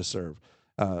to serve.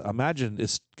 Imagine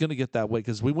it's going to get that way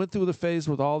because we went through the phase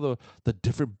with all the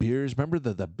different beers. Remember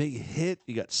the big hit?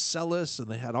 You got Celis, and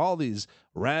they had all these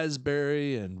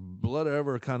raspberry and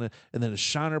whatever kind of, and then a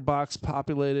Shiner box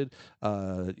populated.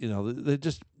 They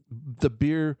just the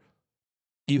beer.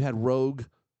 You had Rogue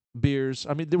beers.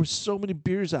 I mean, there were so many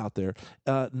beers out there.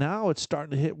 Now it's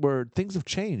starting to hit where things have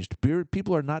changed.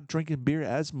 People are not drinking beer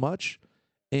as much.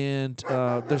 And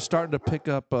they're starting to pick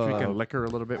up Drinking liquor a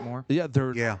little bit more. Yeah,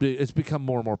 Yeah. It's become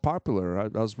more and more popular. I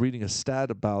was reading a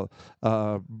stat about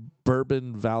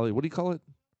Bourbon Valley. What do you call it?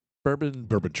 Bourbon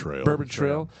Trail. Bourbon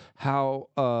Trail. How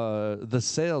the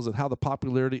sales and how the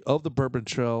popularity of the Bourbon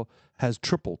Trail has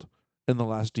tripled in the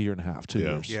last year and a half, 2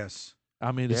 Yeah. years. Yes.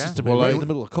 I mean, it's Yeah. just Well, right I- in the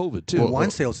middle of COVID too. Well, wine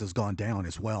sales has gone down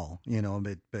as well,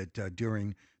 but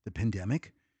during the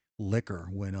pandemic, liquor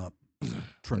went up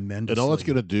tremendously. And all it's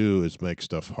going to do is make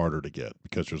stuff harder to get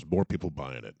because there's more people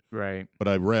buying it. Right. But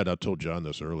I told John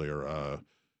this earlier,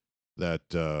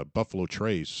 that Buffalo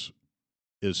Trace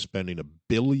is spending $1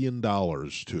 billion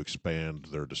to expand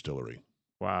their distillery.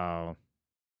 Wow.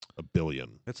 $1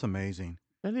 billion. That's amazing.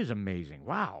 That is amazing.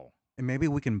 Wow. And maybe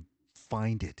we can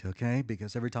find it, okay?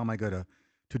 Because every time I go to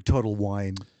Total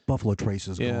Wine, Buffalo Trace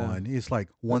is Yeah. gone. It's like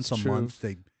once That's a true. month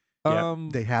they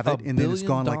have $1 it, and then it's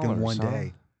gone like in billion, one huh?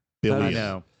 day. Billion. I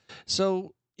know.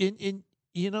 So and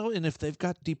if they've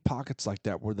got deep pockets like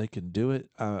that where they can do it,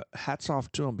 hats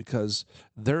off to them because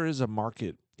there is a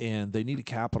market and they need to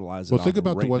capitalize. Well, it think on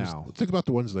about right the ones. now. Think about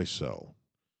the ones they sell: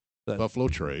 That- Buffalo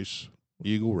Trace,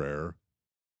 Eagle Rare,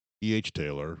 E.H.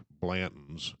 Taylor,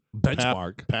 Blanton's,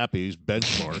 Benchmark. Pappy's,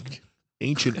 Benchmark,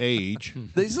 Ancient Age.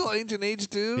 They sell Ancient Age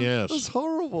too. Yes. That's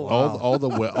horrible. all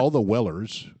the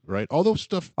Wellers, right? All those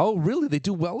stuff. Oh, really? They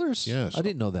do Wellers? Yes. I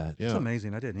didn't know that. It's Yeah,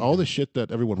 amazing. I didn't. all either. the shit that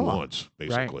everyone Huh. wants,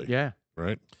 basically. Right. Yeah.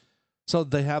 Right. So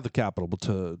they have the capital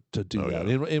to do Oh, that,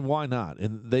 yeah. and why not?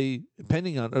 And they're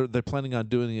planning on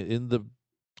doing it in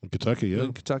Kentucky, yeah.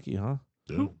 in Kentucky, huh?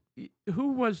 Yeah.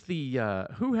 Who was the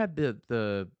who had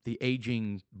the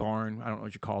aging barn? I don't know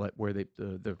what you call it, where the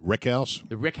Rickhouse.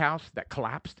 Rickhouse that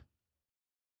collapsed.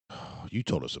 You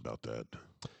told us about that.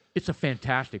 It's a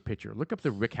fantastic picture. Look up the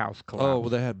Rickhouse collapse. Oh, well,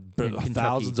 they had in Kentucky.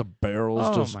 thousands of barrels.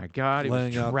 Oh just my God! It was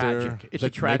laying out there. tragic. It's It's a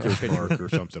like tragic Maker's picture. Mark or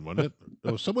something, wasn't it?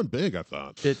 It was someone big, I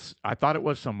thought. I thought it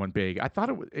was someone big. I thought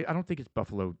it was. I don't think it's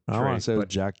Buffalo I want to Trace, say it was but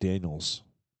Jack Daniels.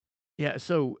 yeah.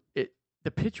 So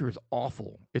the picture is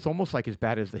awful. It's almost like as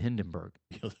bad as the Hindenburg.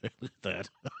 Look at that.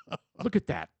 Look at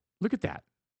that. Look at that.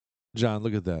 John,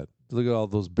 look at that. Look at all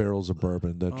those barrels of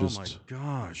bourbon that Oh just. my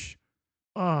gosh!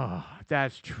 Oh,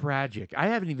 that's tragic. I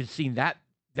haven't even seen that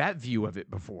view of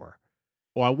it before.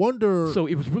 Well, I wonder. So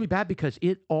it was really bad because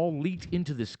it all leaked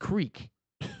into this creek,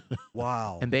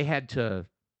 Wow. and they had to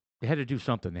do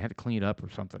something. They had to clean it up or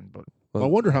something. But I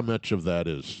wonder how much of that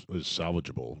is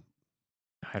salvageable.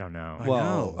 I don't know. I Well,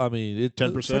 know. I mean,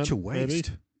 10%? Such a maybe?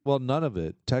 waste. well, none of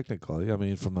it technically. I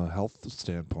mean, from a health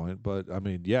standpoint, but I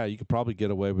mean, yeah, you could probably get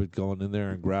away with going in there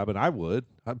and grabbing. I would.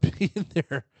 I'd be in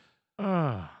there.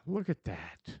 Look at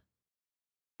that.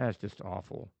 That's just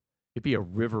awful. It'd be a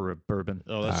river of bourbon.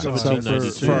 Oh, that's So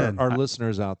 1792. for Man. our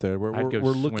listeners out there, we're I'd go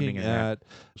we're swimming looking in that. at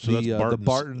So that's the Barton's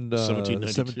Barton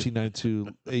 1792. 1792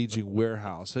 aging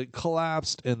warehouse. It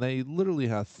collapsed, and they literally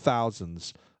have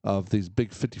thousands of these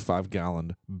big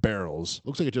 55-gallon barrels.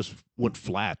 Looks like it just went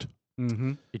flat.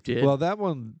 Mm-hmm. It did. Well, that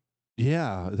one,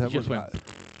 yeah, that just one, went-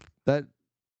 that.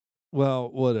 Well,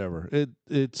 whatever.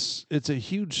 It's a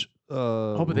huge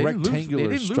Oh, but they didn't rectangular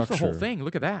lose the structure. whole thing.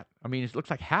 Look at that. I mean, it looks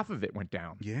like half of it went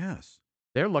down. Yes.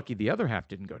 They're lucky the other half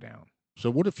didn't go down. So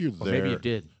what if you're Or there? maybe it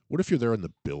did. What if you're there in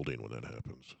the building when that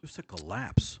happens? Just a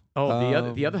collapse. Oh, the other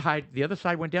Um, the other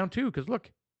side went down too. Because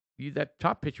look, that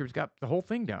top picture's got the whole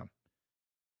thing down.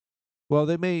 Well,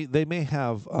 they may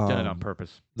have Done it on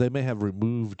purpose. they may have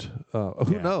removed. Who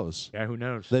Yeah. knows? Yeah, who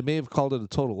knows? They may have called it a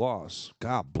total loss.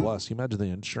 God bless. You imagine the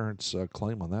insurance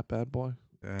claim on that bad boy?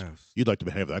 Yes. You'd like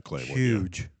to have that claim, wouldn't you?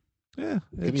 Huge. Yeah,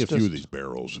 Give me a few of these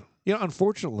barrels. You know,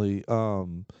 unfortunately,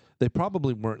 they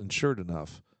probably weren't insured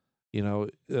enough. You know,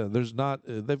 there's not.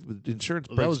 Insurance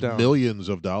That breaks was down. millions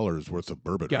of dollars worth of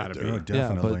bourbon Gotta right be. there. Oh,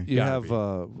 definitely. Yeah, but you Gotta have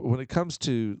be. when it comes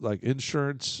to like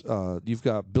insurance, you've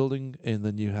got building, and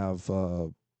then you have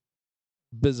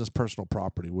business personal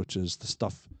property, which is the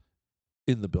stuff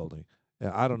in the building.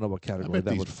 Yeah, I don't know what I category bet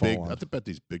that these would fall big. on. I bet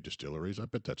these big distilleries. I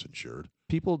bet that's insured.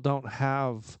 People don't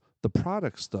have the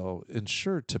products though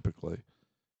insured typically.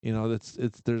 You know, it's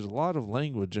there's a lot of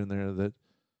language in there that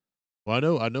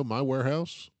Well, I know my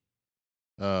warehouse.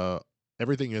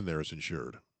 Everything in there is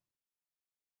insured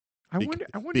I wonder.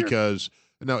 because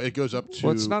no, it goes up to.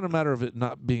 well, it's not a matter of it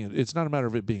not being. It's not a matter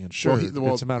of it being insured.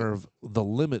 It's a matter of the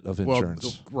limit of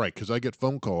insurance. Right, because I get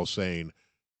phone calls saying,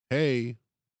 "Hey,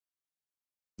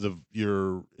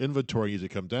 your inventory needs to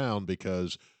come down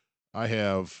because I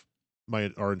have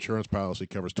our insurance policy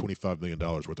covers $25 million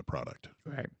worth of product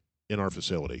right. in our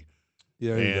facility,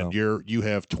 Yeah, and you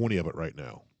have 20 of it right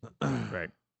now, Right.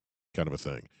 kind of a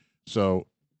thing." So.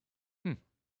 Hmm.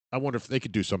 I wonder if they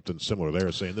could do something similar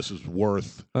there, saying this is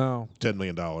worth Oh. $10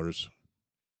 million.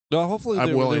 No, hopefully I'm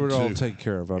they willing were all to- taken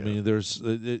care of. I yeah.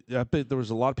 mean, I bet there was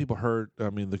a lot of people hurt. I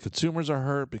mean, the consumers are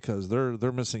hurt because they're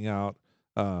missing out.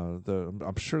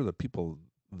 I'm sure the people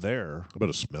there. I bet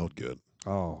it smelled good.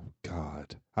 Oh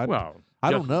God, Well, I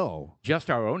just- don't know.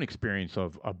 Just our own experience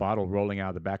of a bottle rolling out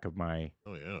of the back of my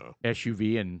Oh yeah.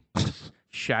 SUV and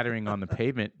shattering on the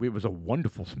pavement. It was a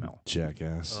wonderful smell.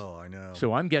 Jackass. Oh, I know.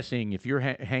 So I'm guessing if you're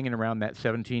hanging around that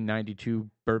 1792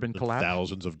 bourbon The collapse,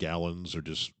 thousands of gallons are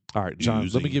just. All right, John. Let me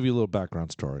using- give you a little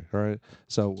background story. All right,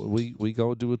 so we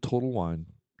go do a total wine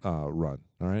run.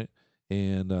 All right,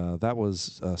 and that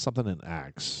was something in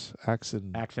Axe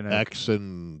and Axe and X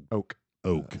and Oak.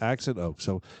 Oak. Axe and Oak.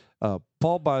 So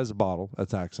Paul buys a bottle.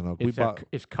 That's Axe and Oak.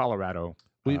 It's Colorado.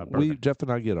 We bourbon. Jeff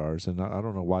and I get ours, and I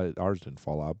don't know why ours didn't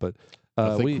fall out, but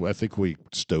I think we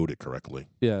stowed it correctly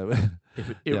yeah,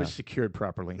 It Yeah. was secured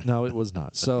properly. no, it was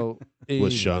not. So with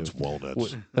anywho, Sean's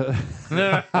walnuts.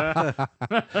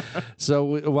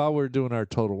 While we're doing our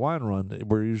total wine run,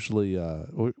 we're usually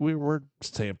we're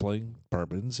sampling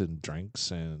bourbons and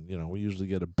drinks, and we usually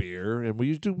get a beer, and we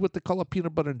usually do what they call a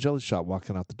peanut butter and jelly shot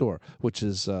walking out the door, which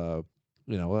is some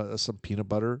peanut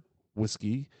butter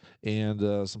whiskey and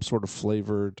some sort of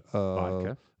flavored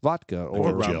vodka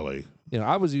Or or jelly.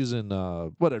 I was using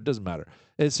whatever, it doesn't matter.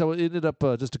 And so it ended up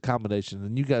just a combination.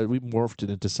 And we morphed it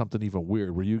into something even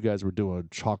weird where you guys were doing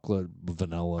chocolate,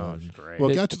 vanilla. Oh, and it's great. Well,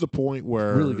 it It- got to the point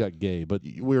where really got gay. But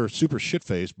we were super shit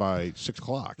faced by 6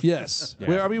 o'clock. yes,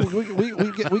 Yeah.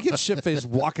 we get shit faced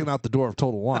walking out the door of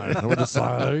Total Wine. And we're just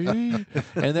like,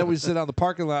 and then we sit out in the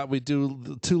parking lot. We do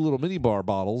the 2 little mini bar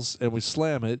bottles and we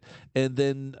slam it. And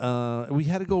then we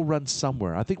had to go run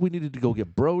somewhere. I think we needed to go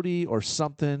get Brody or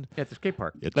something. At the skate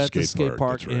park. At At the skate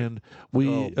park, that's right. and we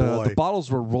Oh, the boy.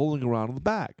 bottles were rolling around in the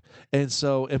back, and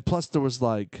plus there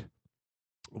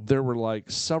were like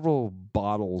several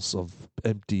bottles of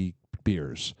empty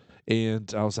beers,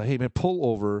 and I was like, hey man, pull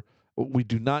over. We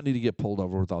do not need to get pulled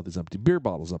over with all these empty beer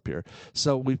bottles up here.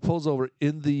 So we pulls over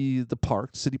in the park,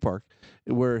 city park,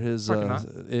 where his Parking lot.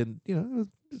 and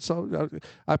so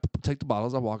I take the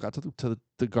bottles, I walk out to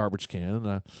the garbage can,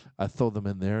 and I throw them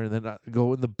in there, and then I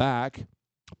go in the back.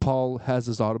 Paul has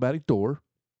his automatic door,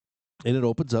 and it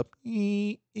opens up,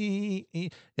 and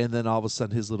then all of a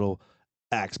sudden his little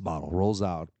Axe bottle rolls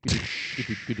out.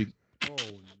 Oh,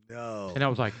 no. And I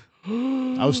was like,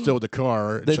 I was still in the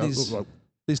car. and Then Sean-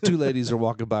 these 2 ladies are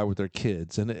walking by with their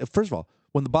kids, and first of all,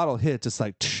 when the bottle hits, it's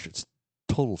like it's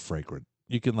total fragrant.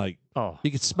 You can oh. you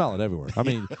can smell it everywhere. I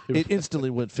mean, it instantly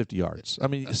went 50 yards. I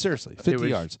mean, seriously, 50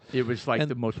 yards. It was like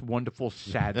And- the most wonderful,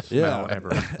 sad smell ever.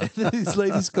 And then these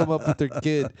ladies come up with their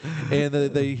kid, and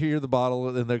they hear the bottle,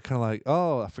 and they're kind of like,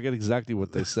 "Oh, I forget exactly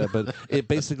what they said, but it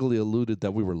basically alluded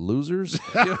that we were losers."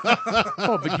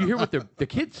 Oh, but you hear what the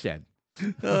kids said?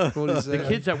 What do you say? The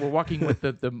kids that were walking with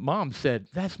the mom said,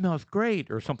 "That smells great,"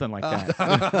 or something like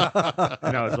that.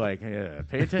 And I was like, "Yeah,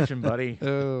 pay attention, buddy."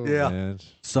 Oh, Yeah. man.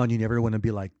 Son, you never want to be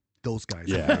like, those guys.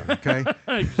 Yeah. Okay.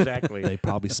 Exactly. They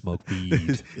probably smoke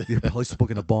weed. You're probably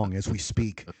smoking a bong as we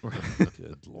speak.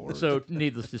 Good Lord. So,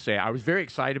 needless to say, I was very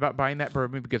excited about buying that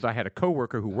bourbon because I had a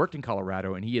coworker who worked in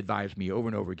Colorado, and he advised me over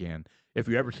and over again, if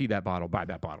you ever see that bottle, buy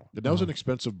that bottle. And that was an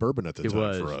expensive bourbon at the It time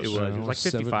was. for us. It was. It was like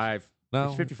 7 55. It No,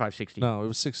 was 55, 60. no, it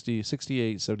was 60,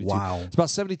 68, 72. Wow. It's about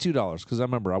 $72 because I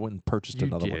remember I went and purchased You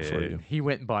another did. one for you. He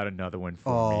went and bought another one for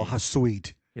Oh, me. how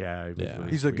sweet. Yeah, it was Yeah.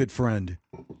 really He's a sweet. good friend.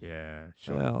 Yeah,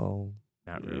 so Well,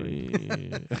 not really.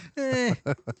 Eh.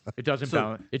 It doesn't So-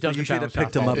 balance. It So doesn't you should have balance out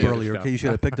picked him all up the other earlier. stuff. Okay, you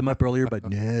should have picked him up earlier, but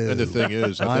no. And the thing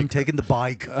is, I'm taking the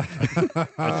bike, I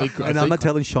think and I'm not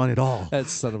telling Sean at all. that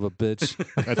son of a bitch.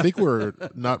 I think we're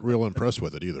not real impressed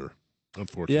with it either.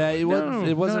 Unfortunately. Yeah, it wasn't. No,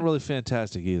 It wasn't not- really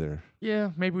fantastic either.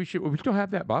 Yeah, maybe we should. We still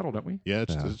have that bottle, don't we? Yeah,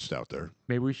 Yeah. it's out there.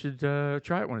 Maybe we should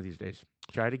try it one of these days.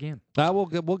 Try it again. We'll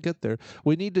get there.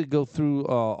 We need to go through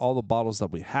all the bottles that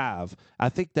we have. I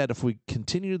think that if we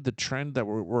continue the trend that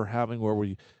we're having, where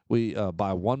we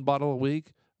buy one bottle a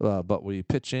week, but we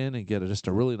pitch in and get just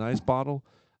a really nice bottle,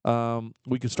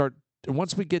 we can start.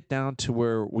 Once we get down to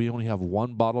where we only have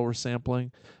one bottle we're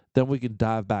sampling, then we can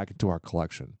dive back into our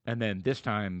collection. And then this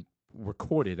time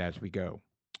record it as we go.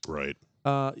 Right.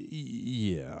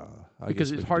 Yeah, I Because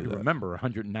guess we it's can hard do to that. remember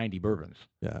 190 bourbons.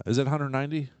 Yeah, is it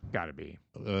 190? Got to be.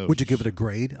 Would you give it a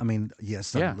grade? I mean,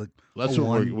 yes. Yeah. That's a what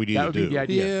one? we need That to would be do. the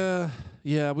idea.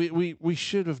 Yeah. We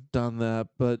should have done that,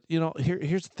 but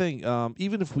here's the thing.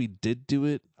 Even if we did do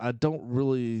it, I don't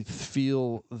really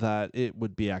feel that it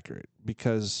would be accurate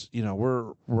because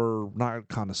we're not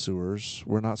connoisseurs,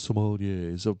 we're not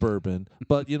sommeliers of bourbon.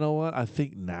 But you know what? I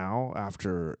think now,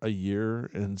 after a year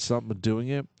and something of doing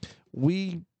it,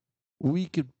 I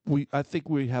think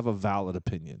we have a valid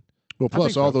opinion. Well, I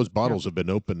plus think all so. those bottles have been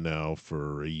open now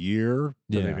for a year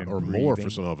they've Yeah. been or more for breathing.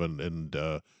 some of them, and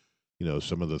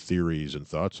some of the theories and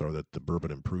thoughts are that the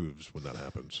bourbon improves when that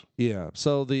happens. Yeah.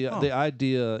 So the Oh. the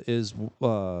idea is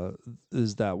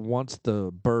that once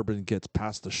the bourbon gets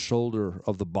past the shoulder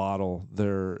of the bottle,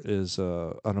 there is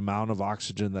an amount of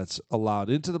oxygen that's allowed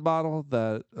into the bottle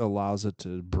that allows it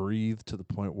to breathe to the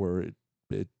point where it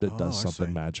Oh, does I something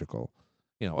see. magical.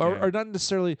 Yeah. Or not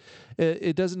necessarily.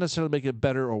 It doesn't necessarily make it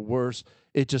better or worse.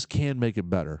 It just can make it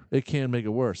better. It can make it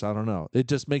worse. I don't know. It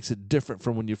just makes it different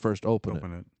from when you first open it.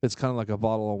 Open it. It's kind of like a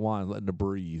bottle of wine letting it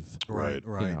breathe. Right,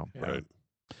 Right. You know? Yeah. Right.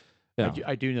 Yeah.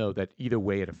 I do know that either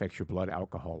way it affects your blood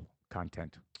alcohol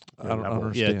content. I don't level.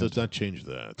 understand. Yeah, it does not change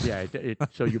that. Yeah,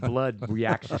 so your blood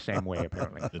reacts the same way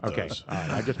apparently. It Okay, does. all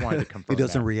right, I just wanted to confirm. It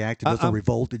doesn't that. react. It I- doesn't I'm-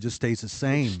 revolt. It just stays the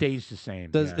same. It stays the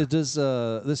same. Does yeah. it does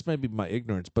this may be my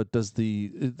ignorance, but is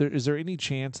there any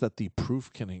chance that the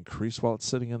proof can increase while it's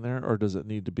sitting in there, or does it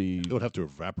need to be? It would have to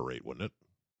evaporate, wouldn't it?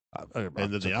 And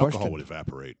then it's a the alcohol question. would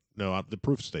evaporate. No, the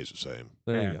proof stays the same.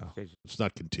 There Yeah, you go. stays It's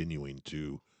not continuing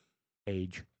to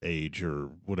age. age or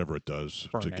whatever it does to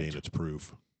Ferment. gain its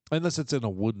proof. Unless it's in a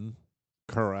wooden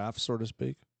carafe, so to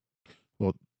speak.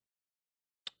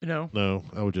 No. No,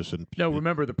 I would just No,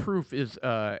 remember the proof is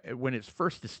when it's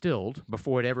first distilled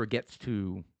before it ever gets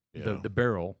to yeah, the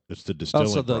barrel. it's the distilling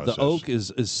Oh, so the process. oak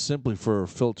is simply for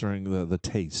filtering the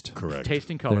taste. Correct. Taste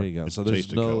and color. There you go. It's So there's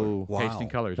taste and color. no. Wow. Taste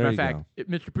and colors. There Matter of you fact,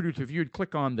 Mr. Producer, if you would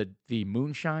click on the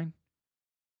moonshine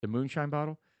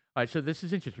bottle. All right, so this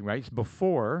is interesting, right? It's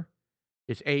before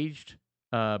it's aged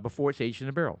in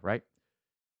a barrel, right?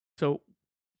 So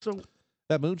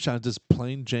That moonshine's just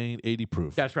plain Jane 80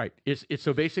 proof. that's right. It's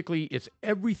so basically it's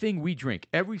everything we drink.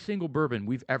 Every single bourbon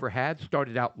we've ever had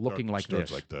started out looking like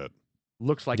Starts this. like that.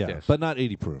 Looks like yeah, this. but not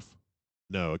 80 proof.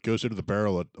 No, it goes into the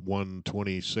barrel at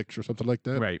 126 or something like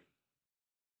that. right.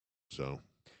 So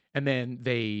And then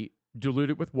they dilute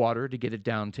it with water to get it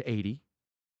down to 80.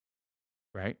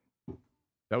 Right?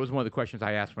 That was one of the questions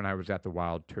I asked when I was at the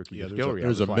Wild Turkey yeah, Distillery. I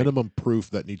there's a was like, minimum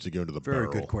proof that needs to go into the Very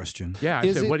barrel. good question. Yeah, I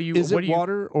Is said, it, what do you is what it do you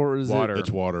water or is Water. It's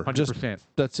water. 100%.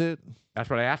 That's it? That's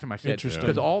what I asked him. I said, Interesting.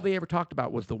 because all they ever talked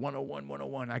about was the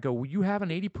 101. I go, well, you have an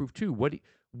 80 proof too.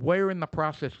 Where in the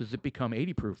process does it become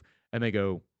 80 proof? And they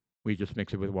go, we just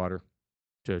mix it with water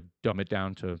to dumb it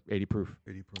down to 80 proof.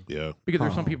 80 proof. Yeah, Because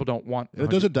there's some Oh. people don't want. and it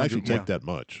doesn't 100 actually take yeah. that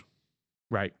much.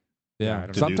 Right. Yeah. I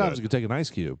don't know. Sometimes Do you can take an ice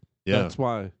cube. Yeah, That's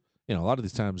why, a lot of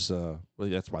these times,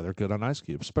 that's why they're good on ice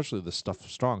cubes, especially this stuff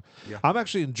strong. Yeah. I'm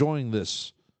actually enjoying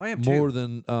this I am more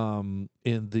too. than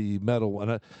in the metal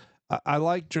one. I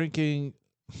like drinking.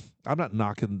 I'm not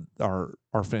knocking our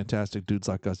fantastic dudes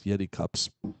like us Yeti cups,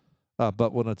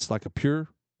 but when it's like a pure,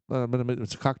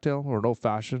 it's a cocktail or an old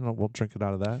fashioned, we'll drink it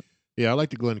out of that. yeah. I like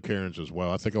the Glencairns as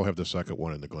well. I think I'll have the second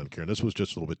one in the Glencairn. This was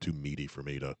just a little bit too meaty for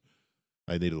me to.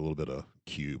 I needed a little bit of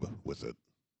cube with it.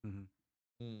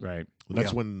 Right. The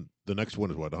next Yeah. one is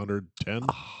what 110.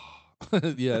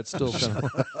 Yeah, it's still kind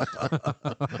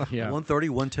of. Yeah. 130,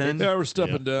 110. Yeah, we're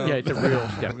stepping down. Yeah, it's a real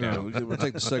step down. We'll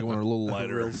take the second one a little A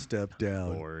lighter. real step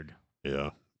down. Lord. Yeah.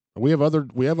 We have other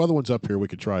ones up here we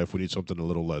could try if we need something a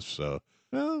little less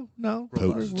No,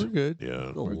 Robust. we're good.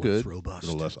 yeah, We're It's good. a robust.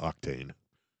 little less octane.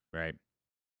 Right.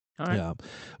 All right. Yeah.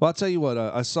 Well, I'll tell you what.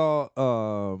 I saw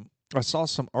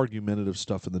some argumentative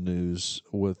stuff in the news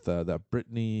with that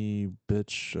Brittany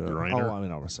bitch. Griner? I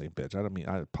mean, I was saying bitch.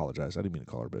 I apologize. I didn't mean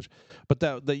to call her bitch. But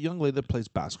that young lady that plays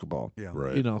basketball. Yeah.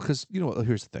 Right. You know, because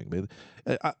here's the thing, baby.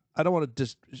 I don't want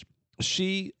to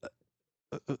she.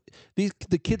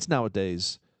 The kids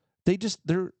nowadays,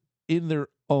 they're in their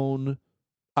own.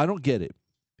 I don't get it.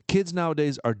 Kids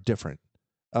nowadays are different.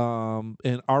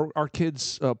 And our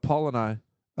kids, Paul and I,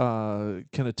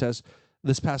 can attest.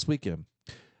 This past weekend,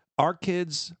 our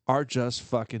kids are just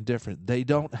fucking different. They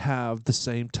don't have the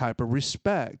same type of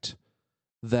respect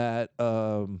that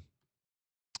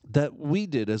that we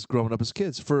did as growing up as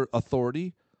kids for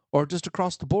authority, or just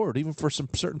across the board, even for some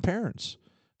certain parents.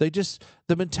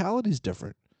 The mentality's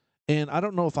different. And I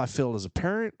don't know if I feel as a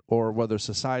parent or whether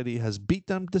society has beat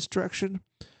them this direction.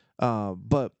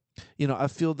 But I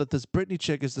feel that this Britney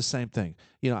chick is the same thing.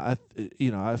 I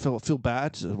feel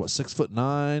bad. She's,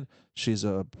 6'9". She's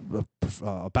a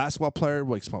basketball player.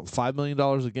 Makes about $5 million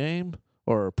a game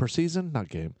or per season, not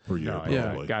game. Per year, No, Yeah.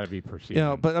 probably. got to be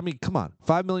perceived. But I mean, come on,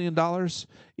 $5 million.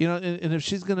 And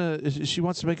if if she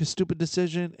wants to make a stupid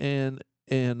decision and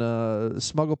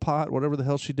smuggle pot, whatever the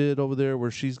hell she did over there,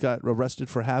 where she's got arrested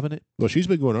for having it. Well, she's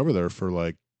been going over there for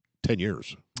like 10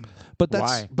 years. But that's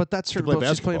Why? her. played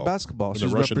She's playing basketball basketball. in the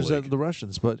She's Russian representing league. the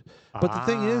Russians. But the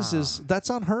thing is that's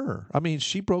on her. I mean,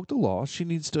 she broke the law. She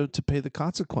needs to pay the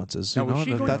consequences. Now, you know, was she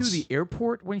and going that's, through the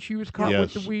airport when she was caught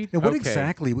Yes. with the weed? Now, what Okay.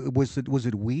 exactly was it? Was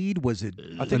it weed? Was it?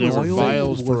 I think They it was were a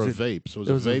vials vape. for Was a it- vape. So it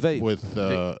was a vape. with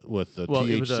Well,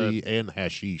 it was THC and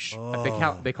hashish.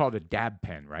 They call it a dab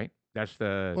pen, right? That's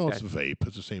the Well, it's a vape.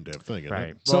 It's the same damn thing, isn't right.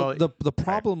 it? So Well, the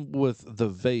problem with the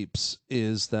vapes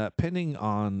is that depending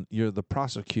on the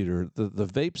prosecutor, the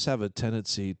vapes have a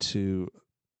tendency to,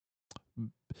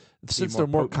 since more they're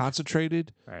more potent.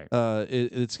 concentrated, right.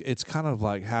 it's kind of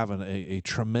like having a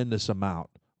tremendous amount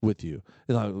with you.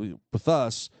 With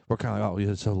us, we're kind of like, oh,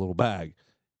 yeah, it's a little bag.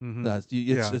 Mhm. It's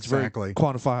Yeah, exactly. very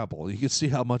quantifiable. You can see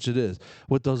how much it is.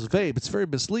 With those vape, it's very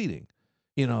misleading.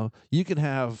 You can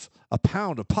have a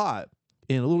pound of pot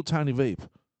in a little tiny vape.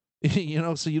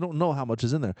 So you don't know how much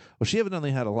is in there. Well, she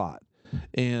evidently had a lot,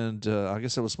 and I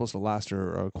guess it was supposed to last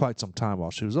her quite some time while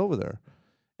she was over there.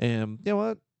 And you know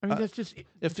what? I mean, that's just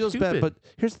It feels bad, stupid.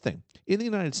 but here's the thing: in the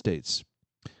United States,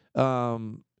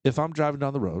 if I'm driving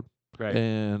down the road right.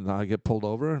 and I get pulled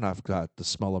over and I've got the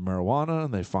smell of marijuana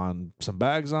and they find some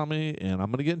bags on me, and I'm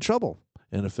going to get in trouble.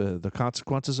 And if the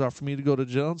consequences are for me to go to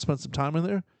jail and spend some time in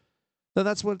there, then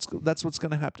that's what's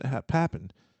going to have to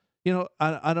happen.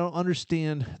 I don't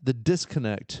understand the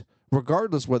disconnect,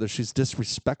 regardless whether she's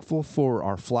disrespectful for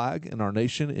our flag and our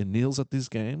nation and kneels at these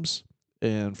games,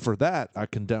 and for that I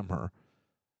condemn her.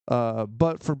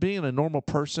 But for being a normal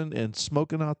person and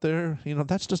smoking out there,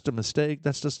 that's just a mistake.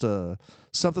 That's just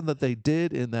something that they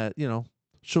did, in that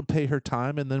she'll pay her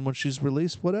time, and then when she's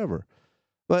released, whatever.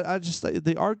 But I just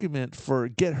the argument for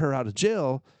get her out of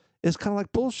jail is kind of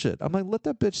like bullshit. I'm like, let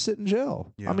that bitch sit in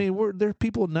jail. Yeah. I mean, there are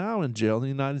people now in jail in the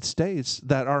United States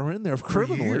that are in there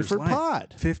criminally years, for like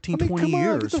pot. 15, I mean, 20 come on,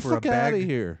 years get the for fuck a out bag, of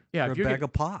here. Yeah, for if a you're bag gonna,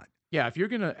 of pot. yeah, if you're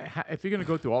gonna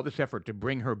go through all this effort to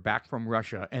bring her back from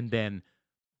Russia and then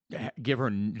give her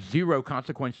zero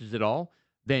consequences at all,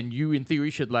 then you, in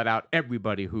theory, should let out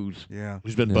everybody who's Yeah.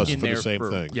 He's been Yeah. busted in for there the same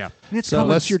thing. Yeah, And it's So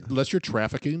coming- Unless you're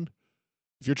trafficking.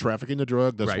 If you're trafficking the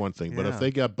drug, that's Right. one thing. But if Yeah.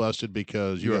 they got busted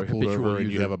because you You're got a pulled habitual over and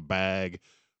you user. have a bag,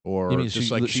 or You mean just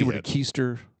she like would have had,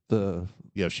 keistered the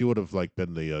she would have like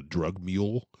been the drug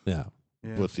mule yeah.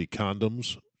 Yeah. with the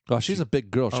condoms. Oh, she's a big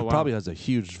girl. She Oh, wow. probably has a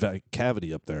huge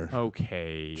cavity up there.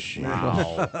 okay. Jeez.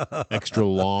 Wow. Extra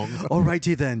long.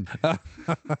 Alrighty then.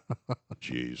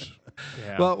 Jeez.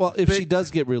 Yeah. Well, if she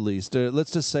does get released,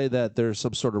 let's just say that there's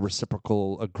some sort of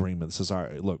reciprocal agreement. Says, all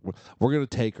right, look, we're going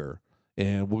to take her,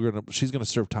 and she's going to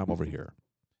serve time over here.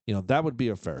 That would be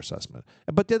a fair assessment.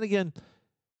 But then again,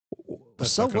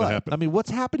 That's so not gonna what? happen. I mean, what's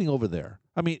happening over there?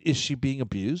 I mean, is she being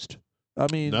abused? I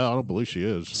mean, No, I don't believe she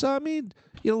is. so I mean,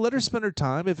 let her spend her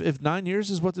time. If 9 years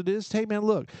is what it is, hey man,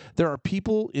 look, there are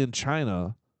people in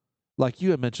China, like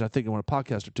you had mentioned, I think in one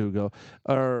podcast or two ago,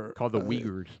 are Called the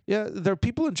Uyghurs. Yeah, there are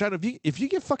people in China. If you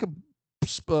get fucking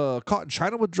caught in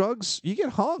China with drugs, you get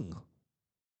hung.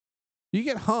 You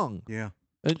get hung. Yeah.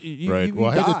 And you, Right. you,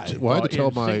 Well, you I die. had to, well, I had to tell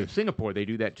in my Singapore, they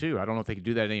do that too. I don't know if they can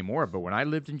do that anymore, but when I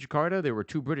lived in Jakarta, there were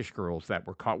 2 British girls that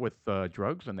were caught with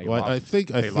drugs, and they well, lost. I think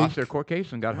They lost their court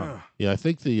case and got hung. yeah, I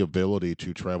think the ability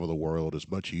to travel the world is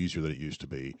much easier than it used to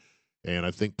be, and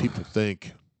I think people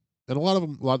think, and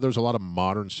there's a lot of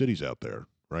modern cities out there,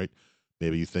 right?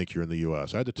 Maybe you think you're in the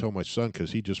U.S. I had to tell my son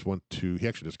because he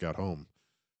actually just got home.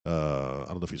 I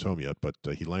don't know if he's home yet, but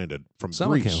he landed from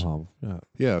Someone Greece. came home. Yeah.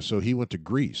 Yeah, so he went to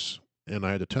Greece, and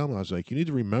I had to tell him, I was like, you need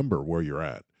to remember where you're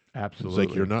at. Absolutely. It's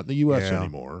like you're not in the U.S. Yeah.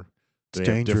 anymore. It's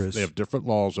dangerous. They have different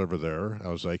laws over there. I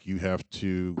was like, you have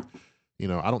to, I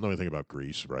don't know anything about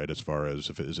Greece, right? As far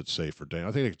as is it safe or dangerous.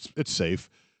 I think it's safe,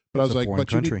 but I It's was a like, foreign but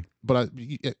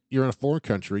country. you're in a foreign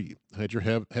country. Had your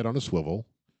head on a swivel,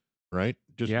 right?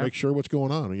 Just Yeah. make sure what's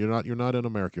going on. You're not in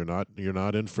America. You're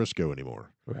not in Frisco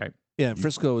anymore. Right. Yeah, and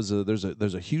Frisco is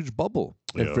there's a huge bubble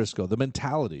in Yeah. Frisco. The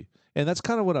mentality, and that's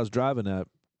kind of what I was driving at,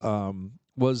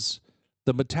 was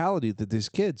the mentality that these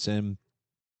kids, and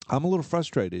I'm a little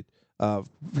frustrated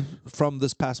from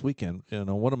this past weekend.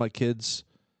 One of my kids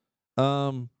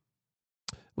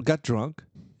got drunk,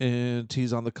 and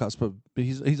he's on the cusp of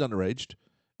he's underaged.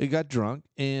 He got drunk,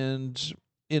 and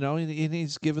and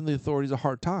he's giving the authorities a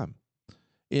hard time.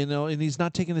 And he's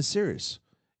not taking it serious.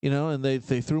 And they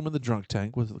threw him in the drunk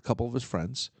tank with a couple of his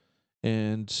friends,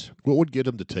 and What would get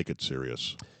him to take it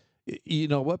serious? you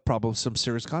know what? Probably some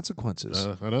serious consequences.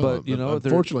 I know, But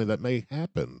unfortunately, that may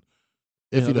happen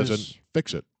if he doesn't there's-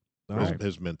 fix it. Right.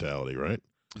 His mentality, right?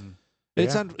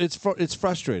 It's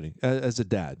frustrating as a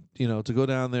dad, to go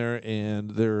down there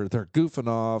and they're goofing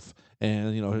off,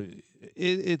 and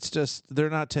it's just they're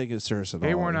not taking it serious at all.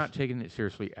 They were not taking it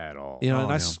seriously at all. and Oh,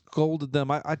 I no. scolded them.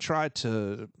 I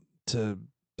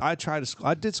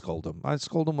did scold them. I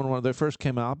scolded them when they first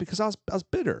came out because I was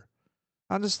bitter.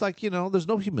 I'm just like, there's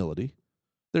no humility.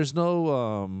 There's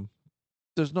no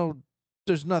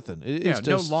there's nothing. It's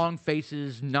no just long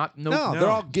faces, no. they're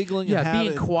all giggling and Yeah,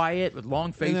 being having, quiet with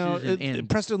long faces and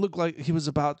Preston looked like he was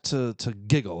about to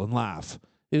giggle and laugh.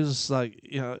 It was like,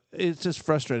 it's just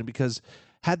frustrating because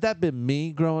had that been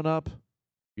me growing up,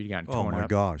 you'd gotten Oh torn my up.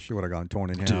 gosh, you would have gotten torn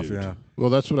in half. Dude. Yeah. Well,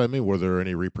 that's what I mean. Were there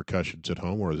any repercussions at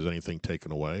home? Or is anything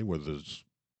taken away?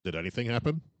 Did anything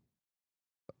happen?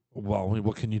 well,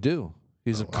 what can you do?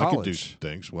 He's in I could do college. some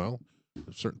things. Well,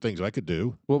 there's certain things I could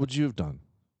do. What would you have done?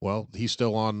 Well, he's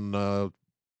still on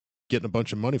getting a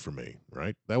bunch of money from me,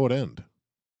 right? That would end.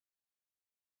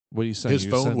 What are you saying? His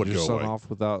You're gonna phone send would your go son away. off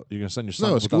without? You're gonna send your son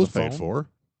No, without school's a phone? paid for.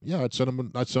 Yeah, I'd send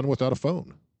him without a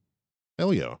phone.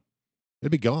 Hell yeah,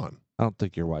 it'd be gone. I don't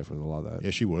think your wife would allow that. Yeah,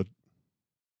 she would.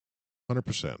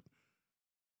 100%.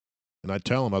 And I'd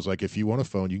tell him, I was like, if you want a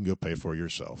phone, you can go pay for it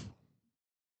yourself.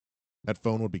 That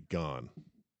phone would be gone.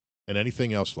 And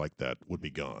anything else like that would be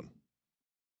gone.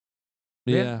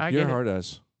 Yeah, I you're get it. hard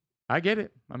ass. I get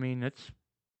it. I mean, it's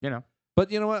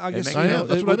But you know what? I It guess makes sense. it That's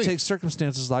what I would mean. take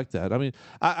circumstances like that. I mean,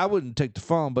 I wouldn't take the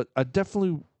phone, but I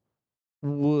definitely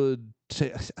would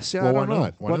take. See, I Well, why don't know.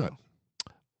 not? Why not?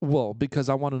 Well, because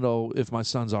I want to know if my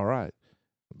son's all right.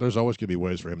 There's always going to be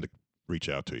ways for him to reach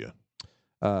out to you.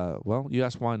 Well, you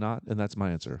asked why not, and that's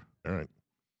my answer. All right.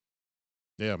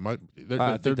 Yeah, I think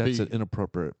there'd that's be. an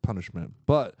inappropriate punishment.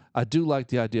 But I do like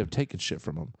the idea of taking shit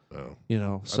from him.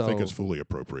 Oh, So I think it's fully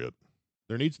appropriate.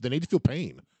 They need to feel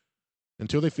pain.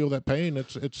 Until they feel that pain,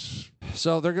 it's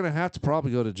so they're gonna have to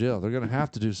probably go to jail. They're gonna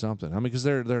have to do something. I mean, because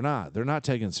they're not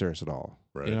taking it serious at all.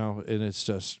 Right. And it's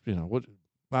just what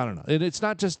I don't know. And it's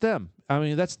not just them. I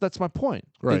mean, that's my point.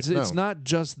 Right, It's no. not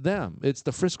just them. It's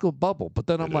the Frisco bubble. But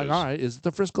then I'm It like, is. all right, is it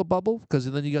the Frisco bubble? Because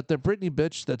then you got that Britney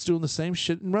bitch that's doing the same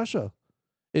shit in Russia.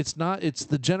 It's not. It's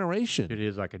the generation. it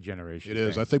is like a generation. it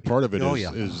is. thing. I think part of it Oh, is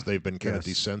yeah. is they've been kind of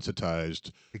Yes.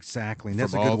 desensitized Exactly. And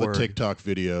that's from a good all the word. TikTok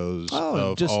videos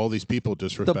Oh, of just all these people The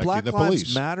disrespecting Black the Lives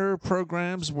police. Matter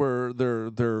programs where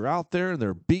they're out there and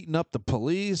they're beating up the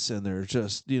police and they're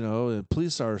just and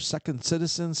police are second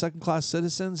class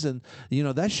citizens, and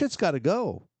that shit's got to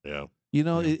go. Yeah.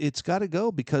 It's got to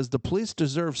go because the police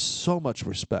deserve so much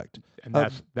respect. And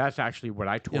that's actually what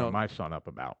I tore my son up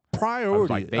about. I was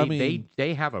Priority. like, I mean,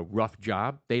 they have a rough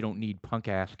job. They don't need punk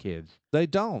ass kids. they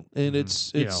don't, and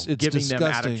it's giving disgusting. them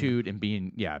attitude and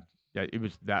being it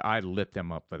was that I lit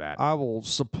them up for that. I will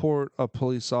support a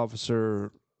police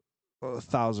officer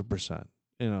 1,000%.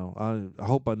 I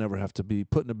hope I never have to be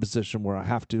put in a position where I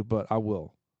have to, but I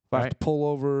will. If I have to Right. pull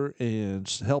over and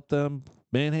help them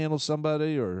manhandle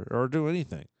somebody or do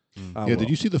anything. I Yeah, will. did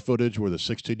you see the footage where the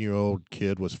 16-year-old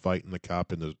kid was fighting the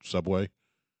cop in the subway?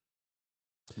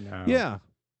 No.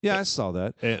 Yeah, I saw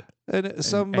that. And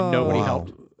Some and nobody Wow.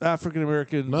 helped. African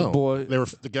American no, boy,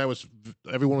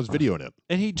 everyone was videoing it.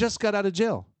 and he just got out of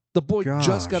jail. The boy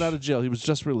just got Gosh. out of jail. He was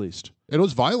just released. It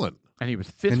was violent. And he was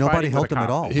fist And nobody fighting helped with him a at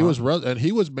cop. all. He was and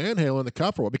he was manhandling the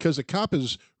cop for a while because the cop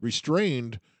is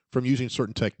restrained from using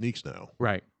certain techniques now.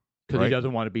 Right. Because Right. he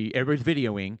doesn't want to be. Everybody's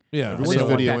videoing. Yeah, And Everyone's they don't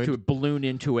want videoing. that to balloon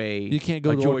into a. You can't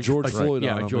go a to George, George a- Floyd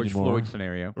Yeah, on a him George anymore. Floyd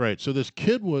scenario. Right. So this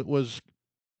kid was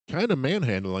kind of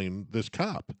manhandling this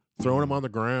cop, throwing him on the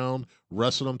ground,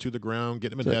 wrestling him to the ground,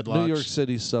 getting him in It's a headlocks. New York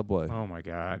City subway. Oh my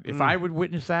God! If I would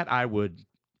witness that, I would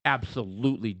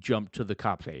absolutely jump to the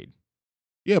cop's aid.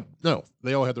 Yeah, no,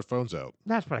 they all had their phones out.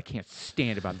 That's what I can't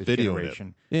stand about this Videoing it.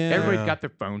 generation. Yeah. Everybody's got their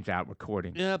phones out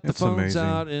recording. Yeah, the It's phone's amazing.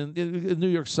 out, and in New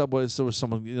York subways, there was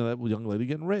someone, that young lady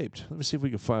getting raped. Let me see if we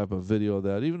can find up a video of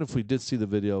that. Even if we did see the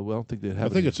video, I don't think they'd I have.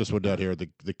 think any- it's this one down here. The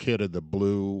kid in the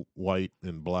blue, white,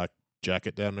 and black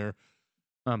jacket down there.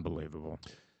 Unbelievable.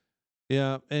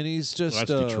 Yeah, and he's just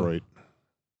That's Detroit.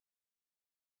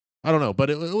 I don't know, but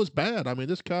it was bad. I mean,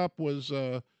 this cop was.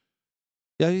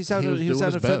 Yeah, he's out. He was He was doing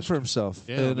out his to fend best. for himself,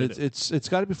 Yeah, I and mean, it's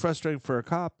got to be frustrating for a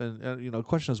cop. And the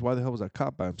question is, why the hell was that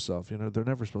cop by himself? They're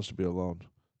never supposed to be alone,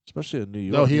 especially in New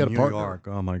York. No, he had a New partner. York.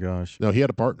 Oh my gosh. No, he had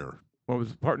a partner. What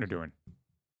was the partner doing?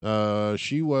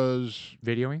 She was.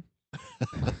 Videoing?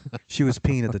 She was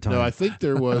peeing at the time. No, I think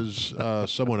there was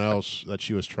someone else that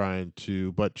she was trying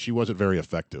to, but she wasn't very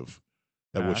effective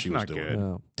at what That's she was not doing.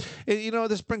 good. Yeah.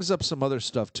 And, this brings up some other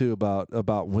stuff too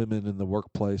about women in the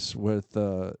workplace with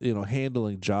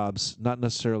handling jobs, not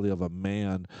necessarily of a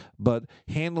man, but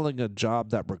handling a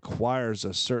job that requires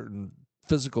a certain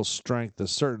physical strength, a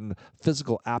certain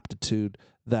physical aptitude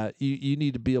that you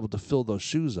need to be able to fill those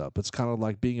shoes up. It's kind of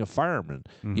like being a fireman.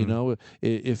 Mhm.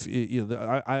 If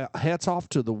I hats off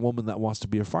to the woman that wants to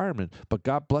be a fireman, but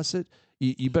God bless it.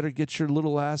 You better get your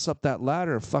little ass up that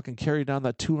ladder and fucking carry down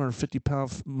that 250-pound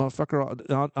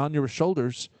motherfucker on your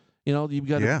shoulders. You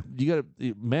got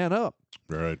to man up.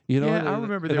 Right. Yeah, I and-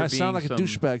 remember and there I sound like being a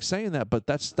douchebag saying that, but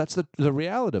that's the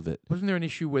reality of it. Wasn't there an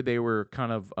issue where they were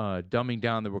kind of dumbing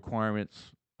down the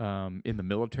requirements in the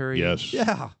military? Yes.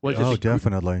 Yeah. Was Oh, it the,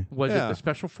 definitely. was it Yeah. the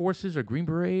Special Forces or Green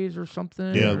Berets or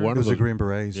something? Yeah, or- one It was of the the Green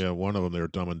Berets. Yeah, one of them they were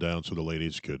dumbing down so the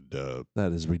ladies could.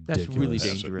 That is ridiculous. That's really Yes.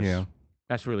 dangerous. Yeah.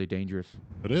 That's really dangerous.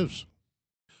 It is.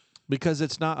 Because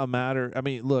it's not a matter. I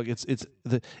mean, look,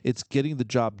 it's getting the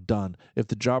job done. If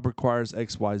the job requires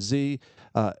XYZ,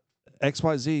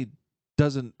 XYZ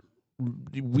doesn't.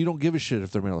 We don't give a shit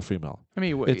if they're male or female. I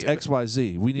mean, It's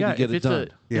XYZ. We need yeah, to get if it it's done.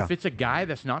 Yeah. if it's a guy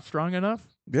that's not strong enough,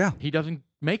 Yeah. he doesn't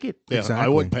make it. Yeah, I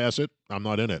Exactly. wouldn't pass it. I'm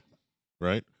not in it.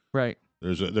 Right. Right.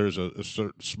 There's a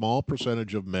certain small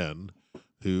percentage of men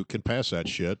who can pass that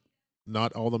shit.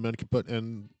 Not all the men can put,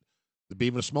 and there'd be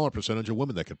even a smaller percentage of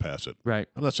women that can pass it. Right.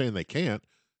 I'm not saying they can't.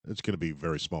 It's going to be a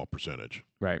very small percentage.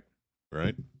 Right.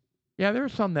 Right. Yeah, there are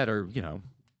some that are,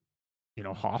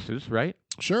 hosses, right?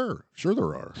 Sure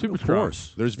there are. Super Of strong.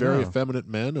 course. There's very Yeah. effeminate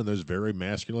men and there's very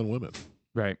masculine women.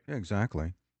 Right. Yeah,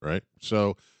 exactly. Right.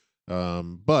 So,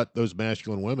 but those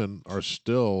masculine women are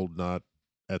still not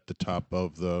at the top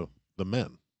of the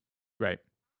men. Right.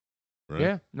 Right.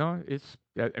 Yeah. No, it's.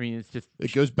 I mean, it's just.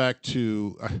 It goes back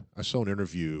to I saw an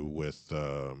interview with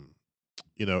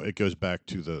it goes back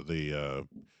to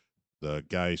the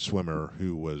guy swimmer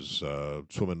who was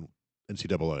swimming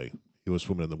NCAA. He was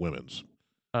swimming in the women's.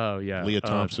 Oh yeah. Leah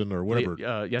Thompson or whatever.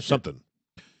 Yes. something.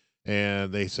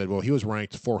 And they said, well, he was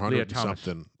ranked 400 Leah and Thomas.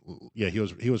 something. Yeah, he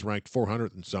was ranked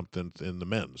 400 and something in the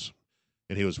men's,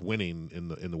 and he was winning in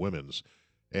the women's.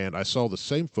 And I saw the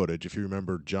same footage. If you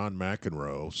remember, John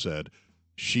McEnroe said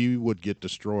she would get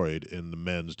destroyed in the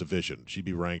men's division. She'd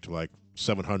be ranked like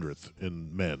 700th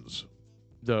in men's.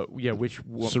 Which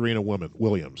Serena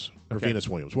Williams, or Okay. Venus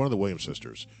Williams, one of the Williams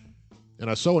sisters. And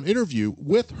I saw an interview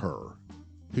with her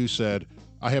who said,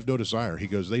 I have no desire. He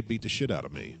goes, they beat the shit out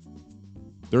of me.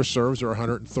 Their serves are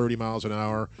 130 miles an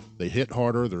hour. They hit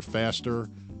harder. They're faster.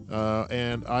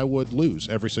 And I would lose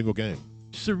every single game.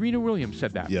 Serena Williams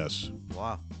said that. Yes.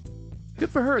 Wow. Good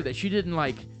for her that she didn't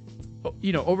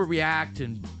overreact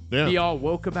and be all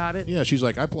woke about it. Yeah, she's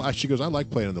like, she goes, I like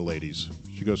playing in the ladies.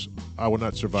 She goes, I would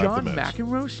not survive John the men's.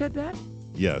 McEnroe said that.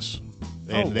 Yes.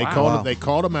 And Oh, they wow. called Wow. him. They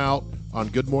called him out on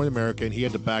Good Morning America, and he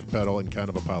had to backpedal and kind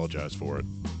of apologize for it.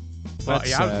 Well,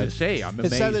 That's yeah, I was sad. going to say, I'm amazed.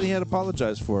 It's sad that he had to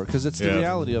apologize for it because it's the Yeah.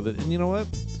 reality of it. And you know what?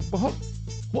 Well,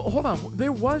 hold on.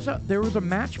 There was a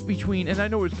match between, and I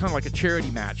know it was kind of like a charity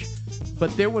match,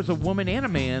 but there was a woman and a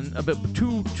man, about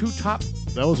two top.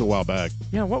 That was a while back.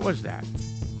 Yeah, what was that?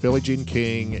 Billie Jean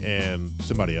King and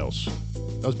somebody else.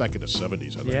 That was back in the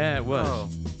 70s, I think. Yeah, it was. Oh,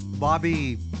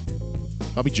 Bobby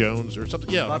Bobby Jones or something.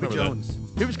 Yeah, I Bobby remember Jones.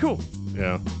 It was cool. that.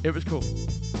 Yeah. It was cool.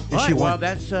 All she right, well, want-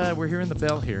 that's we're hearing the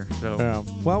bell here. So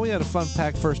Well, we had a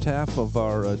fun-packed first half of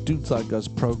our Dudes Like Us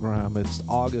program. It's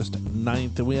August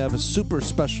 9th, and we have a super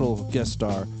special guest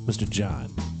star, Mr. John.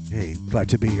 Hey, glad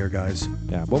to be here, guys.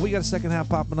 Yeah, well, we got a second half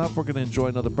popping up. We're going to enjoy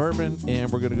another bourbon, and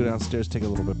we're going to go downstairs, take a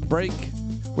little bit of break.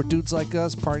 We're Dudes Like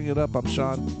Us, partying it up. I'm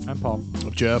Sean. I'm Paul.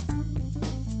 I'm Jeff.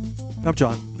 I'm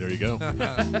John. There you go.